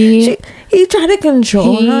he tried to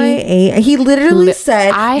control how I ate. He literally said,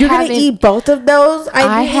 "You're gonna eat both of those."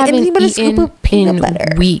 I haven't anything but a scoop of peanut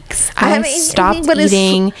butter. Weeks. I stopped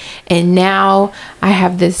eating, and now I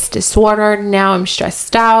have this disorder. Now I'm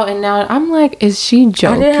stressed out, and now I'm like, "Is she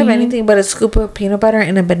joking?" I didn't have anything but a scoop of peanut butter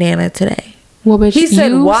and a banana today. Well, but he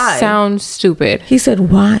said, "Why?" Sounds stupid. He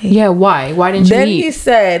said, "Why?" Yeah, why? Why didn't you eat? Then he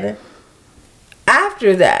said,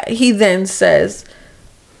 after that, he then says,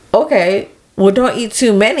 "Okay. Well, don't eat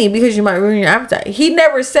too many because you might ruin your appetite." He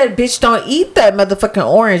never said, "Bitch, don't eat that motherfucking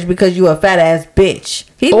orange because you a fat ass bitch."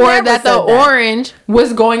 Or that the orange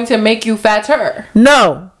was going to make you fatter.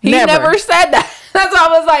 No, he never said that. That's why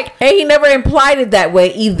I was like, hey, he never implied it that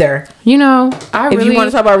way either. If you want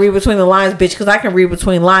to talk about read between the lines, bitch, because I can read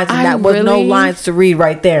between lines, and that was no lines to read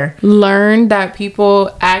right there. Learn that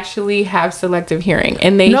people actually have selective hearing,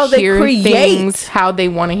 and they hear things how they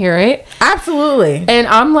want to hear it. Absolutely. And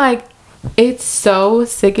I'm like, it's so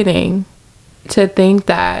sickening to think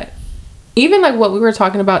that even like what we were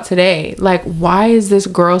talking about today, like, why is this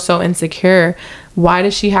girl so insecure? Why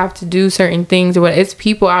does she have to do certain things? Or what? It's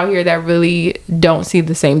people out here that really don't see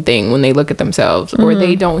the same thing when they look at themselves, or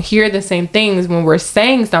they don't hear the same things when we're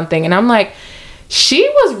saying something. And I'm like, she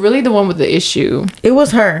was really the one with the issue. It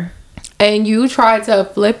was her. And you tried to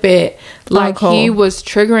flip it like he was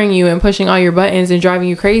triggering you and pushing all your buttons and driving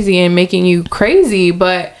you crazy and making you crazy.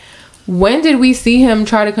 But when did we see him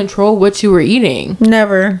try to control what you were eating?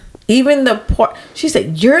 Never. Even the pork. She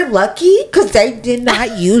said, "You're lucky because they did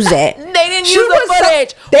not use it." They didn't use the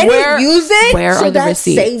footage. They didn't use it. Where are the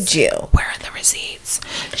receipts? Saved you. Where are the receipts?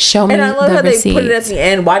 Show me the receipts. And I love how they put it at the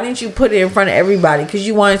end. Why didn't you put it in front of everybody? Because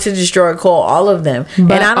you wanted to destroy all of them.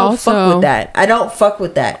 But and I don't fuck with that. I don't fuck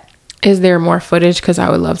with that. Is there more footage? Because I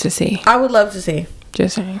would love to see. I would love to see.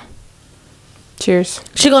 Just saying. Cheers.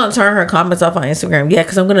 She gonna turn her comments off on Instagram. Yeah,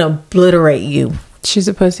 because I'm gonna obliterate you. She's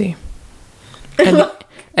a pussy.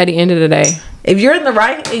 At the end of the day, if you're in the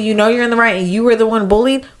right and you know you're in the right and you were the one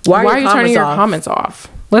bullied, why are you turning your comments off?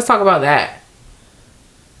 Let's talk about that.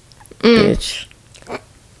 Bitch.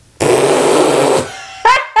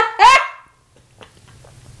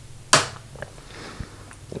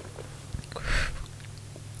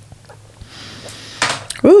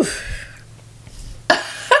 Oof.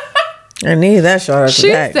 I needed that shot at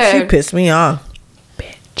the back. She pissed me off.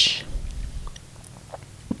 Bitch.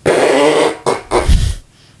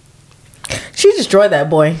 She destroyed that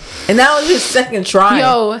boy. And that was his second try.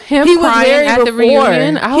 Yo, him he was married at the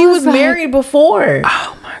reunion. He was married before.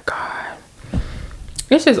 Oh my God.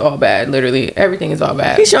 It's just all bad. Literally. Everything is all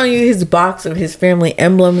bad. He's showing you his box of his family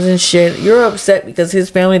emblems and shit. You're upset because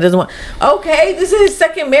his family doesn't want... Okay, this is his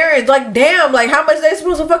second marriage. Like, damn. Like, how much are they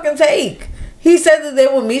supposed to fucking take? He said that they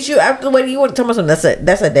will meet you after the wedding. You want to tell me something?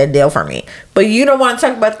 That's a dead deal for me. But you don't want to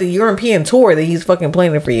talk about the European tour that he's fucking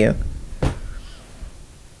planning for you.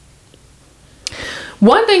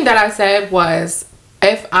 One thing that I said was,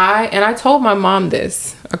 I told my mom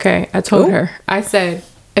this, okay? I told her. I said,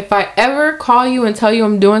 if I ever call you and tell you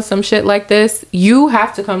I'm doing some shit like this, you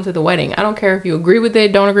have to come to the wedding. I don't care if you agree with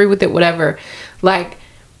it, don't agree with it, whatever. Like,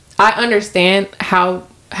 I understand how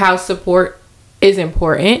support is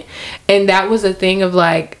important. And that was a thing of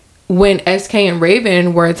like, when SK and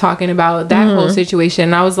Raven were talking about that whole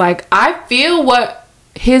situation, I was like, I feel what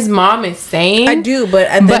his mom is saying. I do, but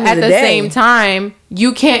at the same time,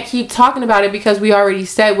 you can't keep talking about it because we already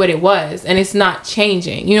said what it was and it's not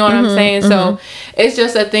changing. You know what I'm saying? So it's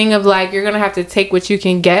just a thing of like, you're gonna have to take what you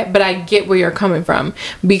can get, but I get where you're coming from,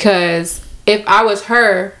 because if I was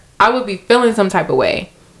her, I would be feeling some type of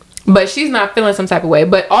way. but she's not feeling some type of way.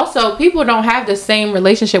 But also, people don't have the same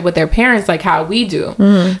relationship with their parents like how we do.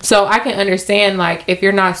 So I can understand, like, if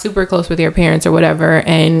you're not super close with your parents or whatever,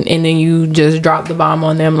 and then you just drop the bomb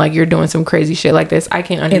on them, like you're doing some crazy shit like this, I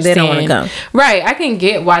can understand. And they don't want to come. Right, I can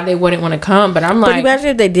get why they wouldn't want to come, but I'm like, imagine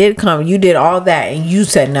if they did come, you did all that, and you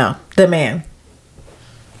said no. The man.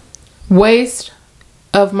 Waste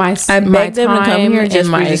of my I begged them to come here just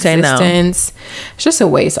my for you to say no. existence. It's just a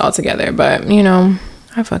waste altogether. But you know,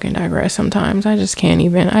 I fucking digress sometimes. I just can't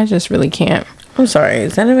even. I just really can't. I'm sorry.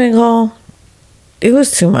 Is that a big hole? It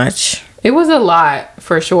was too much. It was a lot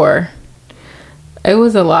for sure. It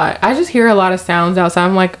was a lot. I just hear a lot of sounds outside.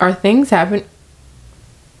 I'm like, are things happening?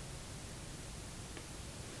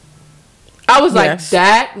 I was like,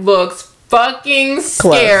 that looks fucking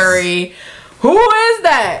scary. Close. Who is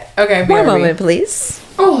that? Okay, one moment, please.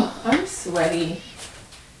 Oh, I'm sweaty.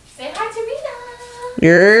 Say hi to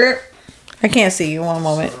Rita. I can't see you. One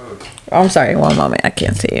moment. I'm sorry. One moment. I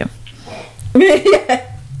can't see you.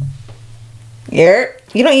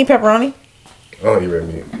 You don't eat pepperoni? I don't eat red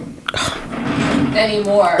meat.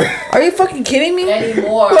 Anymore. Are you fucking kidding me?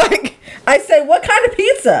 Anymore. Like, I said, what kind of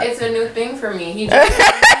pizza? It's a new thing for me. He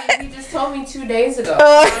just told me 2 days ago.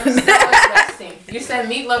 I'm so investing. You said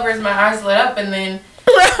meat lovers, my eyes lit up, and then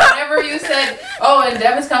whenever you said, oh, and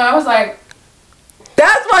Devin's coming, I was like,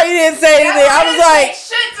 that's why you didn't say anything. I was like,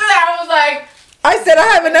 shit to that. I was like, I said I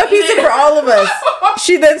have enough pizza for all of us.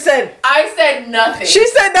 She then said, I said nothing. She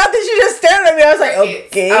said nothing. She just stared at me. I was like,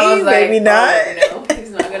 okay, I was maybe like, not. Oh, no,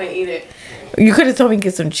 he's not gonna eat it. You could have told me to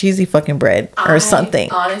get some cheesy fucking bread or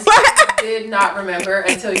something. Honestly, I did not remember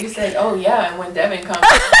until you said, oh yeah, and when Devin comes,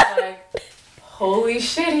 I was like, holy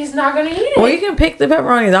shit, he's not gonna eat it. Well, you can pick the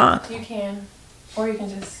pepperonis off. You can, or you can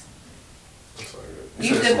just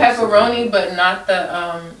eat the pepperoni, but not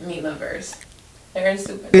the meat lovers. They're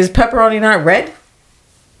stupid. Is pepperoni not red?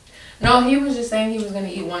 No, he was just saying he was gonna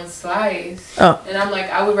eat one slice. Oh. And I'm like,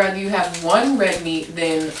 I would rather you have one red meat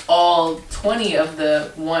than all 20 of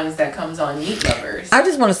the ones that comes on meat lovers. I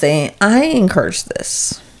just want to say, I encourage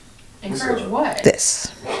this. Encourage what? This.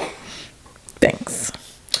 Thanks.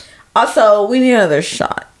 Also, we need another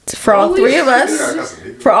shot for all three of us.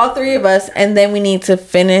 For all three of us, and then we need to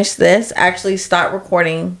finish this. Actually, stop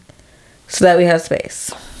recording so that we have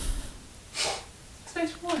space.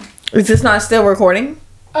 Space for what? Is this not still recording?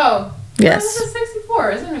 Oh. Yes. This is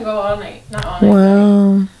 64. It's gonna go all night. Not all night.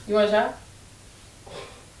 Well. You want a shot?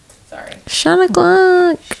 Sorry. Shot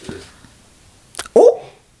o'clock. Oh.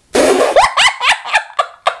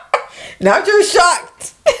 Now you're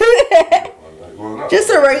shocked. Just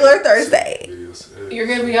a regular Thursday. You're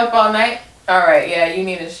gonna be up all night? Alright, yeah, you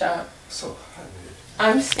need a shot. So hot.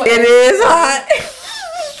 I'm sweating. It is hot.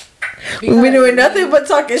 We've been doing nothing but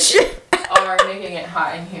talking shit. Are making it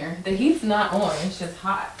hot in here. The heat's not on, it's just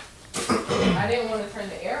hot. I didn't want to turn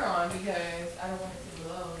the air on because I don't want it to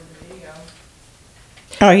blow in the video.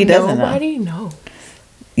 Oh, he doesn't know. Nobody knows.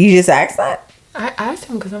 You just asked that? I asked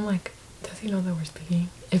him because I'm like, does he know that we're speaking?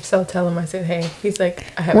 If so, tell him I said, hey. He's like,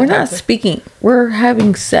 I haven't. We're not speaking. We're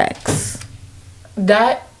having sex.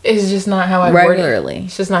 That is just not how I worded it.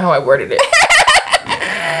 It's just not how I worded it.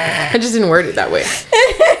 I just didn't word it that way.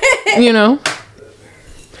 You know?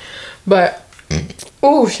 But,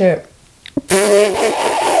 oh shit.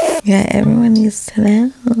 Yeah, everyone needs to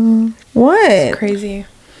know. What? It's crazy.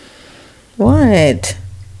 What?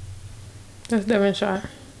 That's Devin's shot.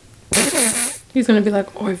 He's gonna be like,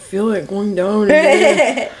 oh, I feel it going down.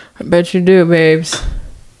 I bet you do, babes.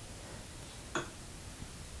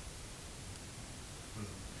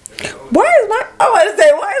 Why is my... I want to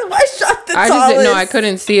say, why is my shot the tallest? I just didn't know. I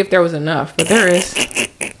couldn't see if there was enough, but there is.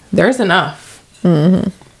 There's enough. Mm-hmm.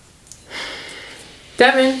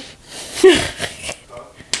 Devin.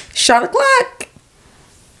 Shot o'clock.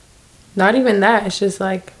 Not even that. It's just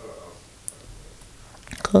like...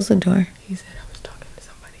 Close the door. He said I was talking to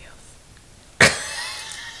somebody else.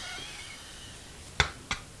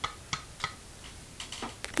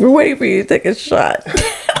 We're waiting for you to take a shot.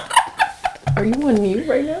 Are you on mute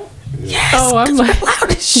right now? Yes. Oh, I'm like, loud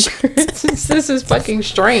as shit. This is fucking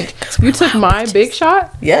strange. You took my big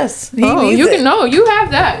shot? Yes. Oh, you can know. You have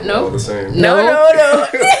that. No. The same. No.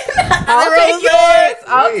 I'll take yours.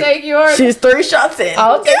 I'll take yours. She's 3 shots in.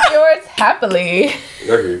 I'll take yours happily.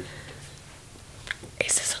 Okay.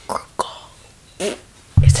 Is this a group call? Is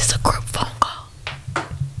this a group phone call?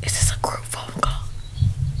 Is this a group phone call?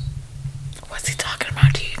 What's he talking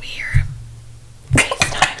about? Do you even hear him?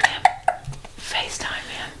 FaceTime him. FaceTime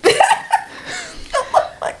him.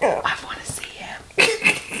 Oh my God. I want to see him.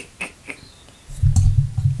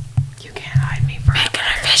 You can't hide me from Make it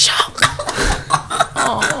official.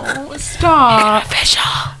 Oh, stop. Make it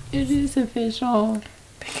official. It is official.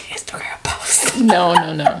 Make an Instagram post. No.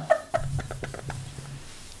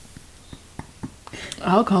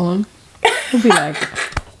 I'll call him. He'll be like,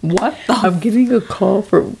 what the? I'm getting a call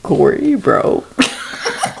from Corey, bro.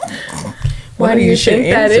 Why do you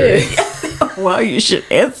think that is? Well, you should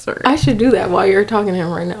answer it. I should do that while you're talking to him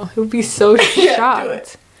right now. He'll be so shocked. Do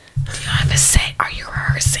it. Do you have a set? Are you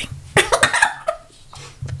rehearsing?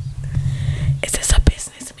 Is this a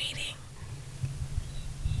business meeting?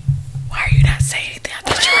 Why are you not saying anything?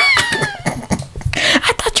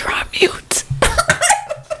 I thought you were on mute.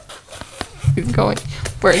 He's going.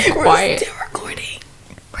 We're quiet.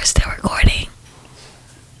 We're still recording.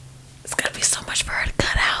 It's gonna be so much for her to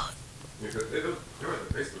cut out.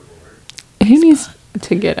 He needs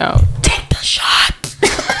to get out. Take the shot.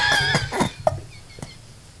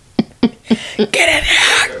 Get in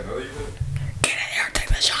here. Get in here. Take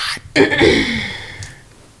the shot.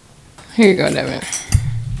 Here you go, Devin.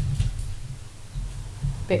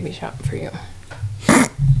 Baby shot for you.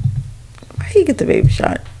 Why you get the baby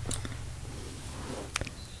shot?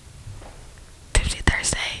 Tipsy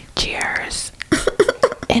Thursday. Cheers.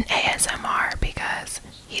 In ASMR because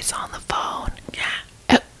he's on the phone.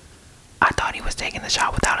 Yeah. I thought he was taking the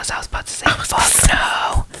shot without us. I was about to say, fuck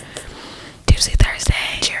no. Tipsy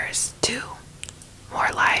Thursday. Cheers to more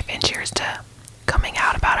life and cheers to coming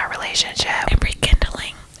out about our relationship and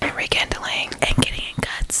rekindling and getting in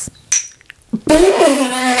guts.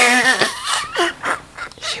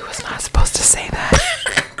 She was not supposed to say that.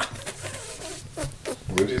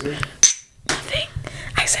 What did you say? Nothing.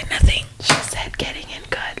 I said nothing. She said getting in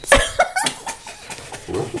guts.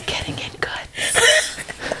 Getting in guts.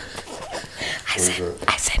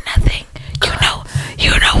 I said nothing.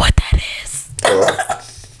 You know what that is.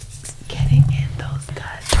 Getting in those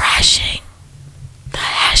guts. Thrashing. The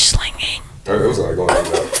hash slinging. It was like going on now.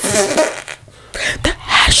 The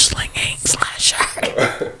hash slinging slasher.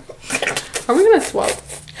 Are we gonna swap?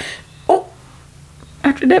 Oh,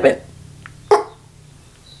 after Devin.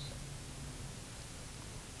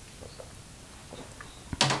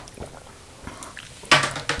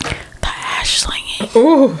 The hash slinging.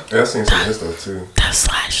 Ooh. Yeah, I seen some of his stuff too. The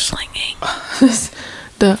slash slinging.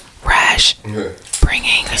 The Rash Yeah.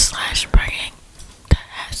 bringing. The slash bringing. The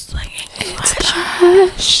hash slinging. Slasher.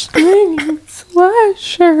 hash slinging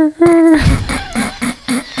slasher.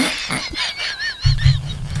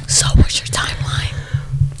 So what's your timeline?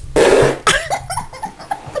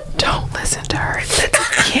 Don't listen to her.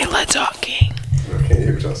 That's tequila talking. I can't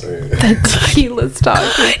hear what y'all saying. Tequila's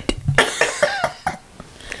talking. Good.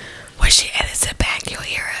 When she edits it back, you'll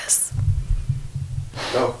hear us.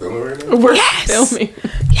 Y'all filming right now? We're Yes. filming.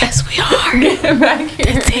 Yes, we are. Get back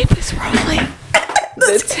here. The tape is rolling.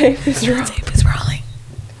 The tape is The rolling. tape is rolling.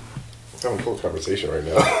 I'm having a full conversation right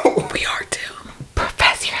now. We are too.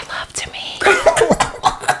 Profess your love to me.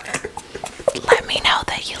 Let me know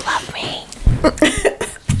that you love me.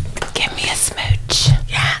 Give me a smooch.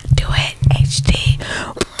 Yeah, do it. HD.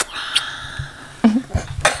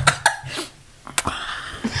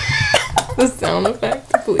 The sound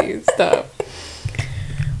effect, please stop.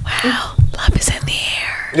 Wow, love is in the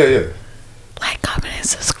air. Yeah. Like, comment, and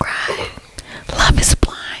subscribe. Love is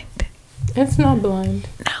blind. It's not blind.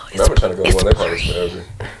 No, I'm it's, trying to go it's on that part blurry. forever.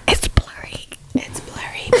 It's blurry. It's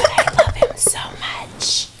blurry, but I love him so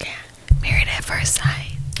much. Yeah. Married at first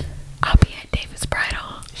sight. I'll be at David's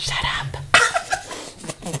bridal. Shut up.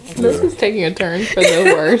 This is taking a turn for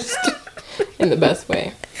the worst in the best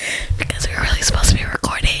way. Because we were really supposed to be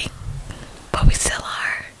recording, but we still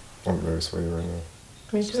are. I'm very sweaty right now.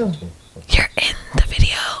 Me too. You're in the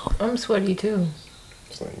video. I'm sweaty too.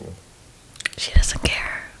 Just letting you know. She doesn't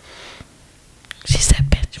care. She said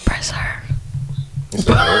bench press her. You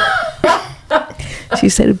said what? She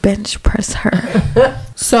said bench press her.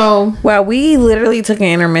 So Wow, we literally took an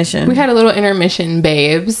intermission. we had a little intermission,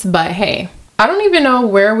 babes. But hey, I don't even know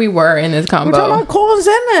where we were in this We're talking combo. about Cole and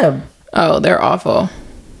Zenab. Oh, they're awful.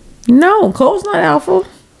 No, Cole's not awful.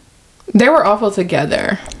 They were awful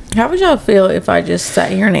together. How would y'all feel if I just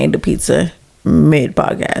sat here and ate the pizza mid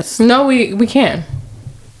podcast? No, we can.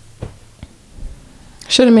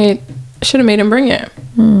 Should have made him bring it.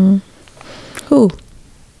 Who?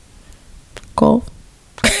 Cole?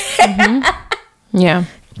 Yeah.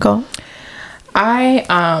 Cole?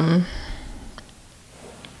 I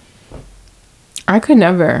could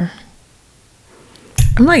never.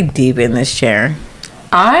 I'm like deep in this chair.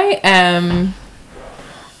 I am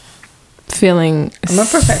feeling I'm a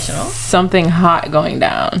professional. something hot going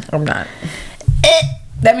down. I'm not.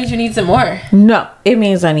 That means you need some more. No, it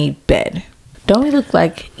means I need bed. Don't we look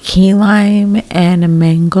like key lime and a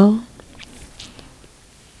mango?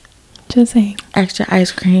 Just saying. Ask your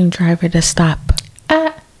ice cream driver to stop.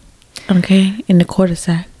 Okay, in the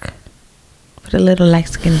cul-de-sac for the little light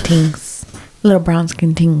skin things, little brown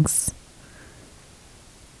skin things.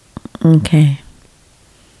 Okay,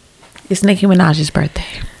 it's Nicki Minaj's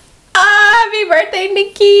birthday. Happy birthday,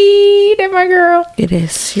 Nicki! That's my girl. It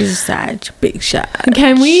is. She's such a big shot.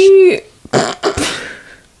 Can we?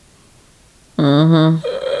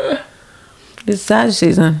 It's sad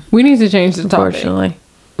season. We need to change the topic. Unfortunately.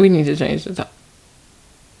 We need to change the topic.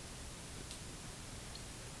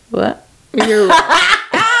 What? You're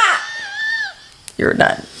You're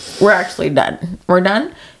done. We're actually done. We're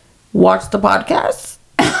done. Watch the podcast.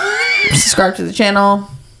 Subscribe to the channel.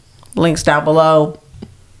 Links down below.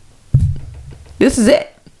 This is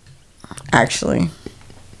it. Actually.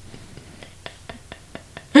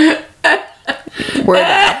 We're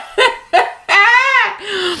done.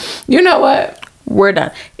 You know what? We're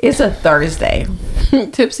done. It's a Thursday.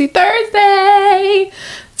 Tipsy Thursday.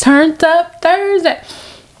 Turned up Thursday.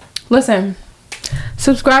 Listen,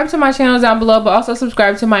 subscribe to my channel down below, but also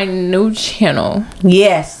subscribe to my new channel.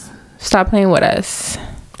 Yes. Stop playing with us.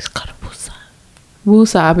 It's called a Wusa.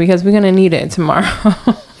 Woosah, because we're gonna need it tomorrow.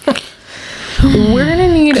 We're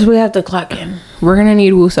gonna need. Because we have to clock in. We're gonna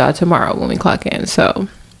need Woosah tomorrow when we clock in. So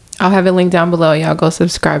I'll have it linked down below. Y'all go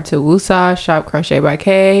subscribe to Woosah, Shop Crochet by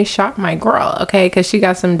Kay, Shop My Girl, okay? Because she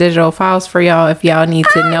got some digital files for y'all if y'all need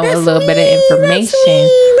to know a little bit of information.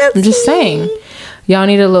 I'm just saying. Y'all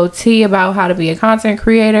need a little tea about how to be a content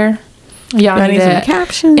creator. Y'all need some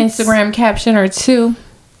captions. Instagram caption or two.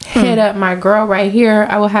 Hit up my girl right here.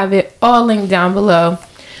 I will have it all linked down below.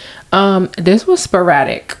 This was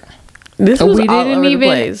sporadic. This was We all didn't over the even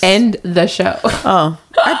place. end the show. Oh,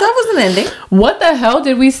 I thought it was an ending. What the hell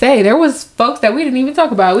did we say? There was folks that we didn't even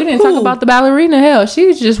talk about. We didn't talk about the ballerina. Hell,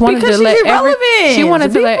 she just wanted Because to let she's irrelevant. she wanted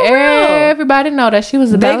to Be let for real. everybody know that she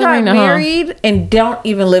was a They got ballerina. married and don't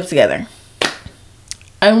even live together.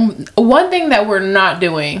 And one thing that we're not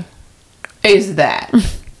doing is that.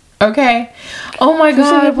 Okay. Oh my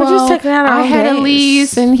God. we're just taking out our I own had a days.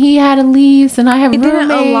 lease and he had a lease and I have It didn't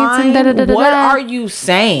roommates align. and da-da-da-da-da. What are you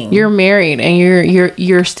saying? You're married and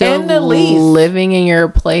you're still And the lease. living in your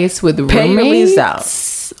place with Pay your roommates. lease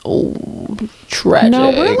out. Oh, tragic.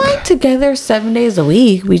 No, we're like together 7 days a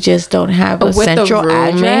week. We just don't have a With the central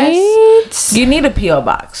address. roommates? You need a PO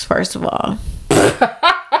box first of all.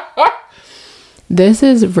 This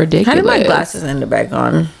is ridiculous. How did my glasses end up back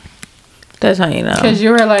on? That's how you know. Because you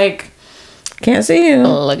were like, Can't see you.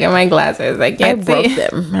 look at my glasses. I I can't broke see.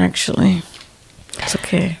 them actually. It's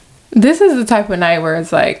okay. This is the type of night where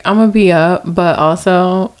it's like, I'm going to be up, but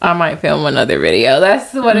also I might film another video.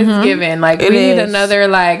 That's what it's giving. Like, It we need is. another,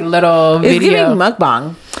 like, little It's video. giving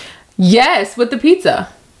mukbang. Yes, with the pizza.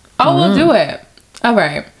 Oh, we'll do it. All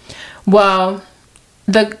right. Well,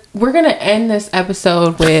 we're going to end this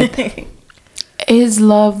episode with, is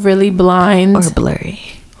love really blind? Or blurry.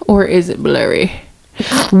 Or is it blurry?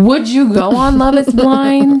 Would you go on Love is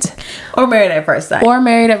Blind? Or Married at First Sight. Or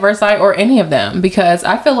Married at First Sight, or any of them? Because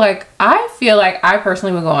I feel like I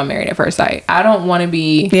personally would go on Married at First Sight. I don't want to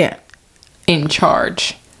be Yeah. in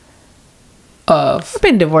charge of. I've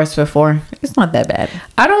been divorced before. It's not that bad.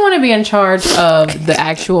 I don't want to be in charge of the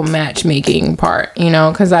actual matchmaking part, you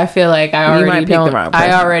know, because I feel like I You might already pick the don't. wrong I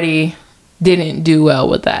person. already didn't do well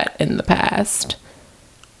with that in the past.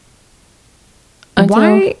 Until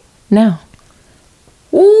Why? now?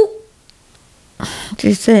 Ooh.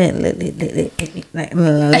 She said,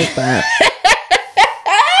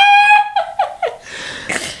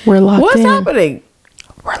 We're locked what's in. happening?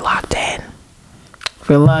 We're locked in.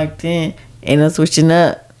 We're locked in. Ain't no switching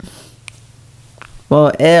up.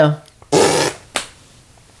 Well, L.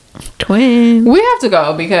 Twin. We have to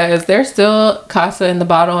go because there's still Casa in the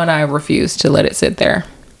bottle and I refuse to let it sit there.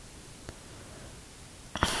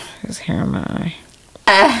 His hair in my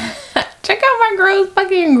eye. Check out my girl's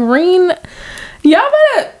fucking green. Y'all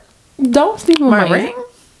better don't sleep with My my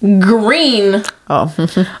ring? green. Oh.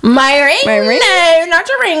 My ring? My ring? No, not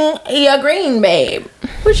your ring. Your green, babe.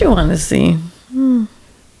 What you want to see?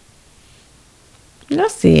 I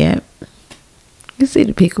see it. You see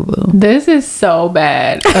the peekaboo. This is so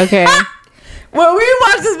bad. Okay. When we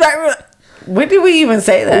watched this back, we were like, when did we even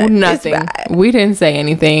say that? Nothing. It's bad. We didn't say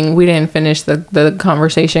anything. We didn't finish the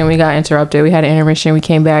conversation. We got interrupted. We had an intermission. We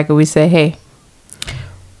came back and we said, hey,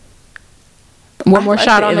 one more like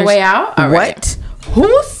shot the on the way out. All right. What?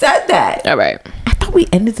 Who said that? All right. I thought we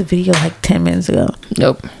ended the video like 10 minutes ago.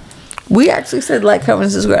 Nope. We actually said like, comment,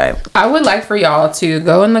 and subscribe. I would like for y'all to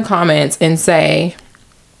go in the comments and say,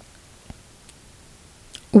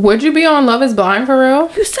 would you be on Love is Blind for real?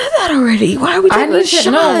 You said that already. Why are we I taking a need to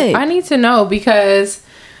shot? know. I need to know because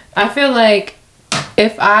I feel like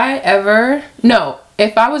if I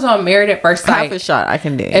was on Married at First Sight, half a shot I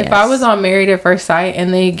can do. If I was on Married at First Sight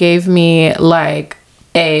and they gave me like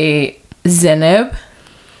a Zenib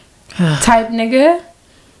type nigga.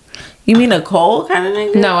 You mean a Cole kind of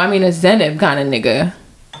nigga? No, I mean a Zenib kind of nigga.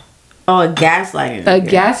 Oh, a gaslighting nigga. A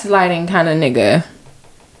gaslighting kind of nigga.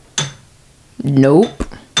 Nope.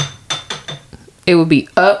 It would be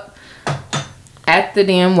up at the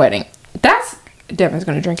damn wedding. That's... Devin's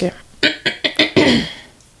gonna drink it.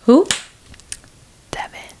 Who?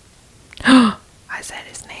 Devin. I said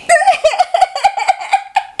his name.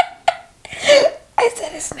 I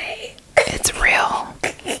said his name. It's real.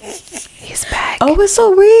 He's back. Oh, it's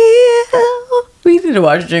so real. We need to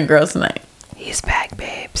watch Dream Girls tonight. He's back,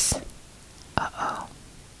 babes. Uh-oh.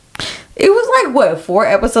 It was like, what, 4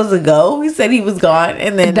 episodes ago? He said he was gone,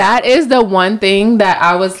 and then... That is the one thing that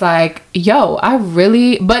I was like, yo, I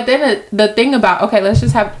really... But then the thing about... Okay, let's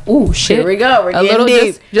just have... Ooh, shit. Here we go. We're a little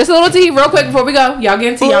deep. Just a little tea real quick before we go. Y'all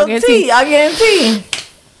getting tea. Y'all getting tea. Y'all getting tea.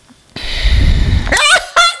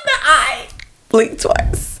 I blink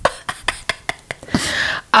twice.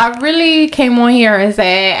 I really came on here and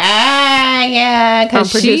said, yeah,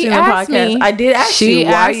 because she asked me. I did ask you,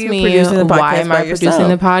 why are you producing the podcast? Why am I producing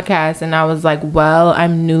the podcast? And I was like, well,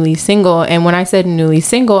 I'm newly single. And when I said newly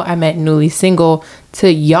single, I meant newly single to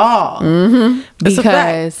y'all. Mm-hmm.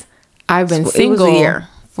 Because I've been single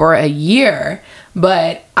for a year,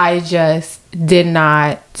 but I just did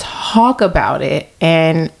not talk about it.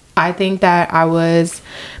 And I think that I was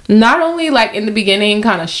not only like in the beginning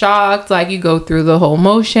kind of shocked, like you go through the whole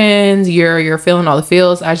motions, you're feeling all the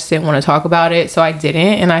feels. I just didn't want to talk about it, so I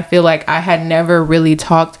didn't. And I feel like I had never really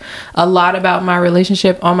talked a lot about my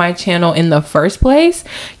relationship on my channel in the first place.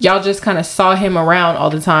 Y'all just kind of saw him around all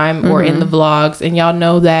the time or in the vlogs, and y'all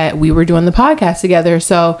know that we were doing the podcast together.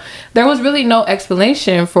 So there was really no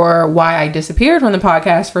explanation for why I disappeared from the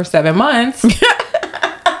podcast for 7 months.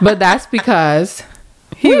 But that's because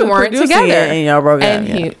we weren't together and y'all broke up.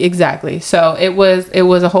 Exactly. So it was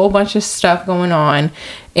a whole bunch of stuff going on,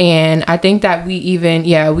 and I think that we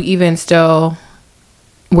even still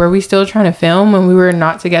were still trying to film when we were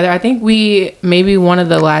not together. I think we maybe one of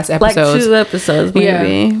the last episodes, like 2 episodes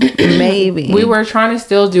maybe. Maybe we were trying to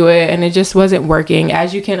still do it, and it just wasn't working.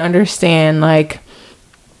 As you can understand, like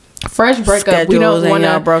fresh breakup, we don't want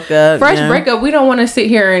to we don't want to sit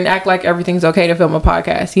here and act like everything's okay to film a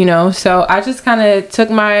podcast, you know. So I just kind of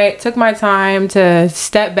took my time to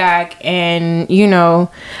step back, and you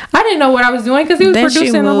know, I didn't know what I was doing because he was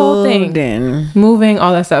producing the whole thing, moving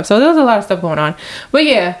all that stuff. So there was a lot of stuff going on. But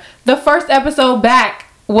yeah, the first episode back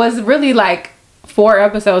was really like 4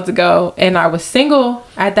 episodes ago, and I was single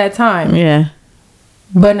at that time. Yeah,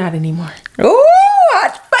 but not anymore. Ooh,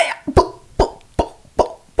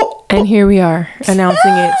 and here we are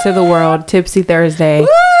announcing it to the world. Tipsy Thursday. Woo,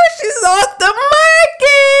 she's off the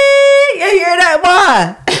market. You hear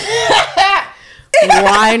that, boy?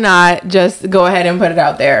 Why not just go ahead and put it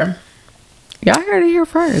out there? Y'all heard it here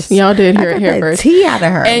first. Y'all did hear it here first. Tea out of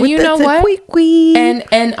her. And you know what?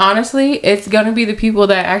 And honestly, it's gonna be the people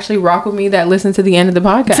that actually rock with me that listen to the end of the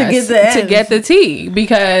podcast to get the tea,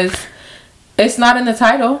 because it's not in the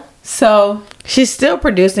title. So she's still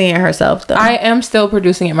producing it herself, though. I am still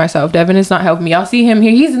producing it myself. Devin is not helping me. Y'all see him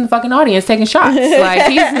here. He's in the fucking audience taking shots.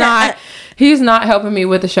 Like he's not helping me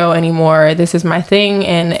with the show anymore. This is my thing,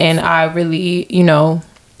 and I really, you know,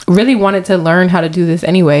 really wanted to learn how to do this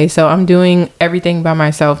anyway. So I'm doing everything by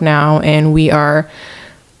myself now, and we are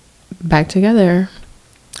back together,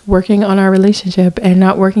 working on our relationship and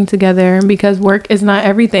not working together because work is not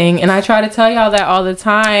everything. And I try to tell y'all that all the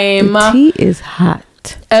time. The tea is hot.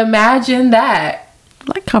 Imagine that.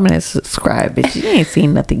 Like, comment, and subscribe, bitch. You ain't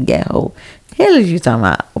seen nothing yet, ho. Hell is you talking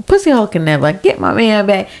about? Pussy hole can never get my man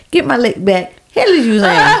back, get my lick back. Hell is you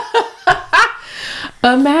saying?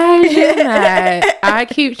 Imagine that. I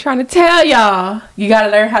keep trying to tell y'all, you gotta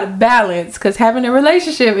learn how to balance, because having a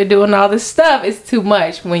relationship and doing all this stuff is too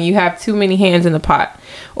much when you have too many hands in the pot,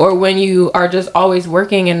 or when you are just always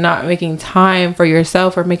working and not making time for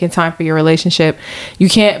yourself or making time for your relationship. You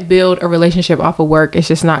can't build a relationship off of work. It's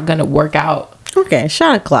just not gonna work out. Okay,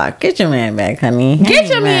 shot o'clock. Get your man back, honey. Get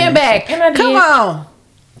your man back. And I did. Come on.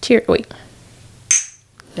 Cheers. Wait.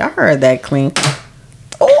 Y'all heard that clean.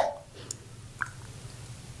 Oh.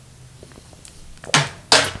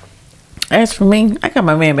 As for me, I got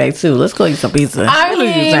my man back too. Let's go eat some pizza. I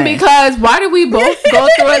mean, because why did we both go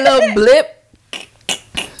through a little blip?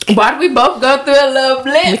 Why did we both go through a little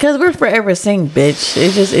blip? Because we're forever single, bitch.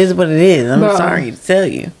 It just is what it is. I'm sorry to tell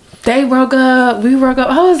you. They broke up. We broke up.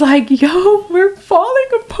 I was like, yo, we're falling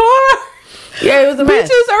apart. Yeah, it was a mess.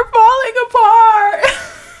 Bitches are falling apart.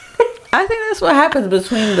 I think that's what happens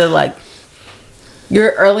between the like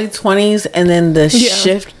your early 20s and then the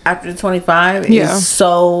shift after 25 is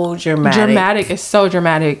so dramatic. It's so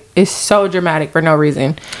dramatic. It's so dramatic for no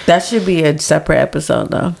reason. That should be a separate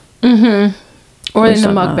episode though. Or in the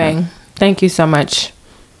mukbang. Thank you so much.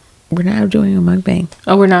 We're not doing a mukbang.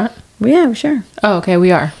 Oh, we're not? Well, yeah, sure. Oh, okay,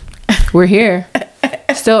 we are. We're here.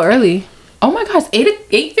 Still early. Oh my gosh,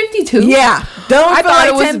 8:52? Yeah. I thought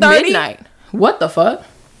it was midnight. What the fuck?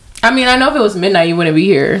 I mean, I know if it was midnight, you wouldn't be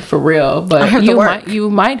here for real, but you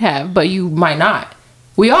might have, but you might not.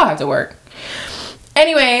 We all have to work.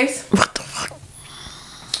 Anyways, what the fuck?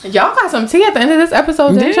 Y'all got some tea at the end of this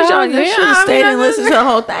episode, didn't y'all? You should have stayed and listened to the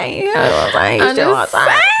whole thing. You know what I'm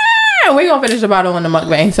saying? We're gonna finish the bottle on the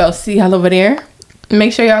mukbang. So see y'all over there.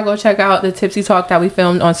 Make sure y'all go check out the Tipsy Talk that we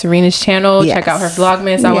filmed on Serena's channel. Check out her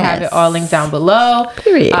Vlogmas. I will have it all linked down below.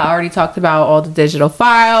 Period. I already talked about all the digital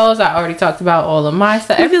files. I already talked about all of my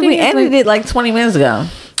stuff. Because we ended it like 20 minutes ago.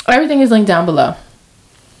 Everything is linked down below.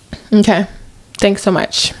 Okay. Thanks so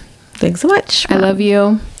much. Thanks so much. I love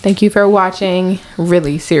you. Thank you for watching.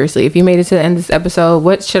 Really, seriously. If you made it to the end of this episode,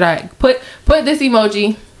 what should I put this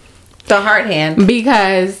emoji? The heart hand.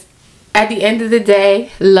 Because at the end of the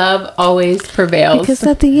day, love always prevails. Because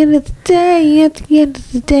at the end of the day,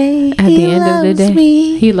 he loves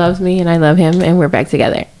me. He loves me and I love him and we're back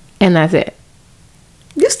together. And that's it.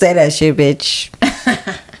 You say that shit, bitch.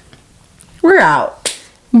 We're out.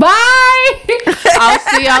 Bye. I'll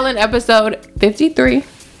see y'all in episode 53.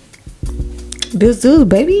 This dude,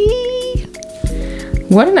 baby.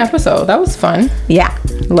 What an episode. That was fun. Yeah.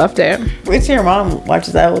 Loved it. Wait till your mom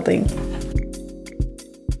watches that whole thing.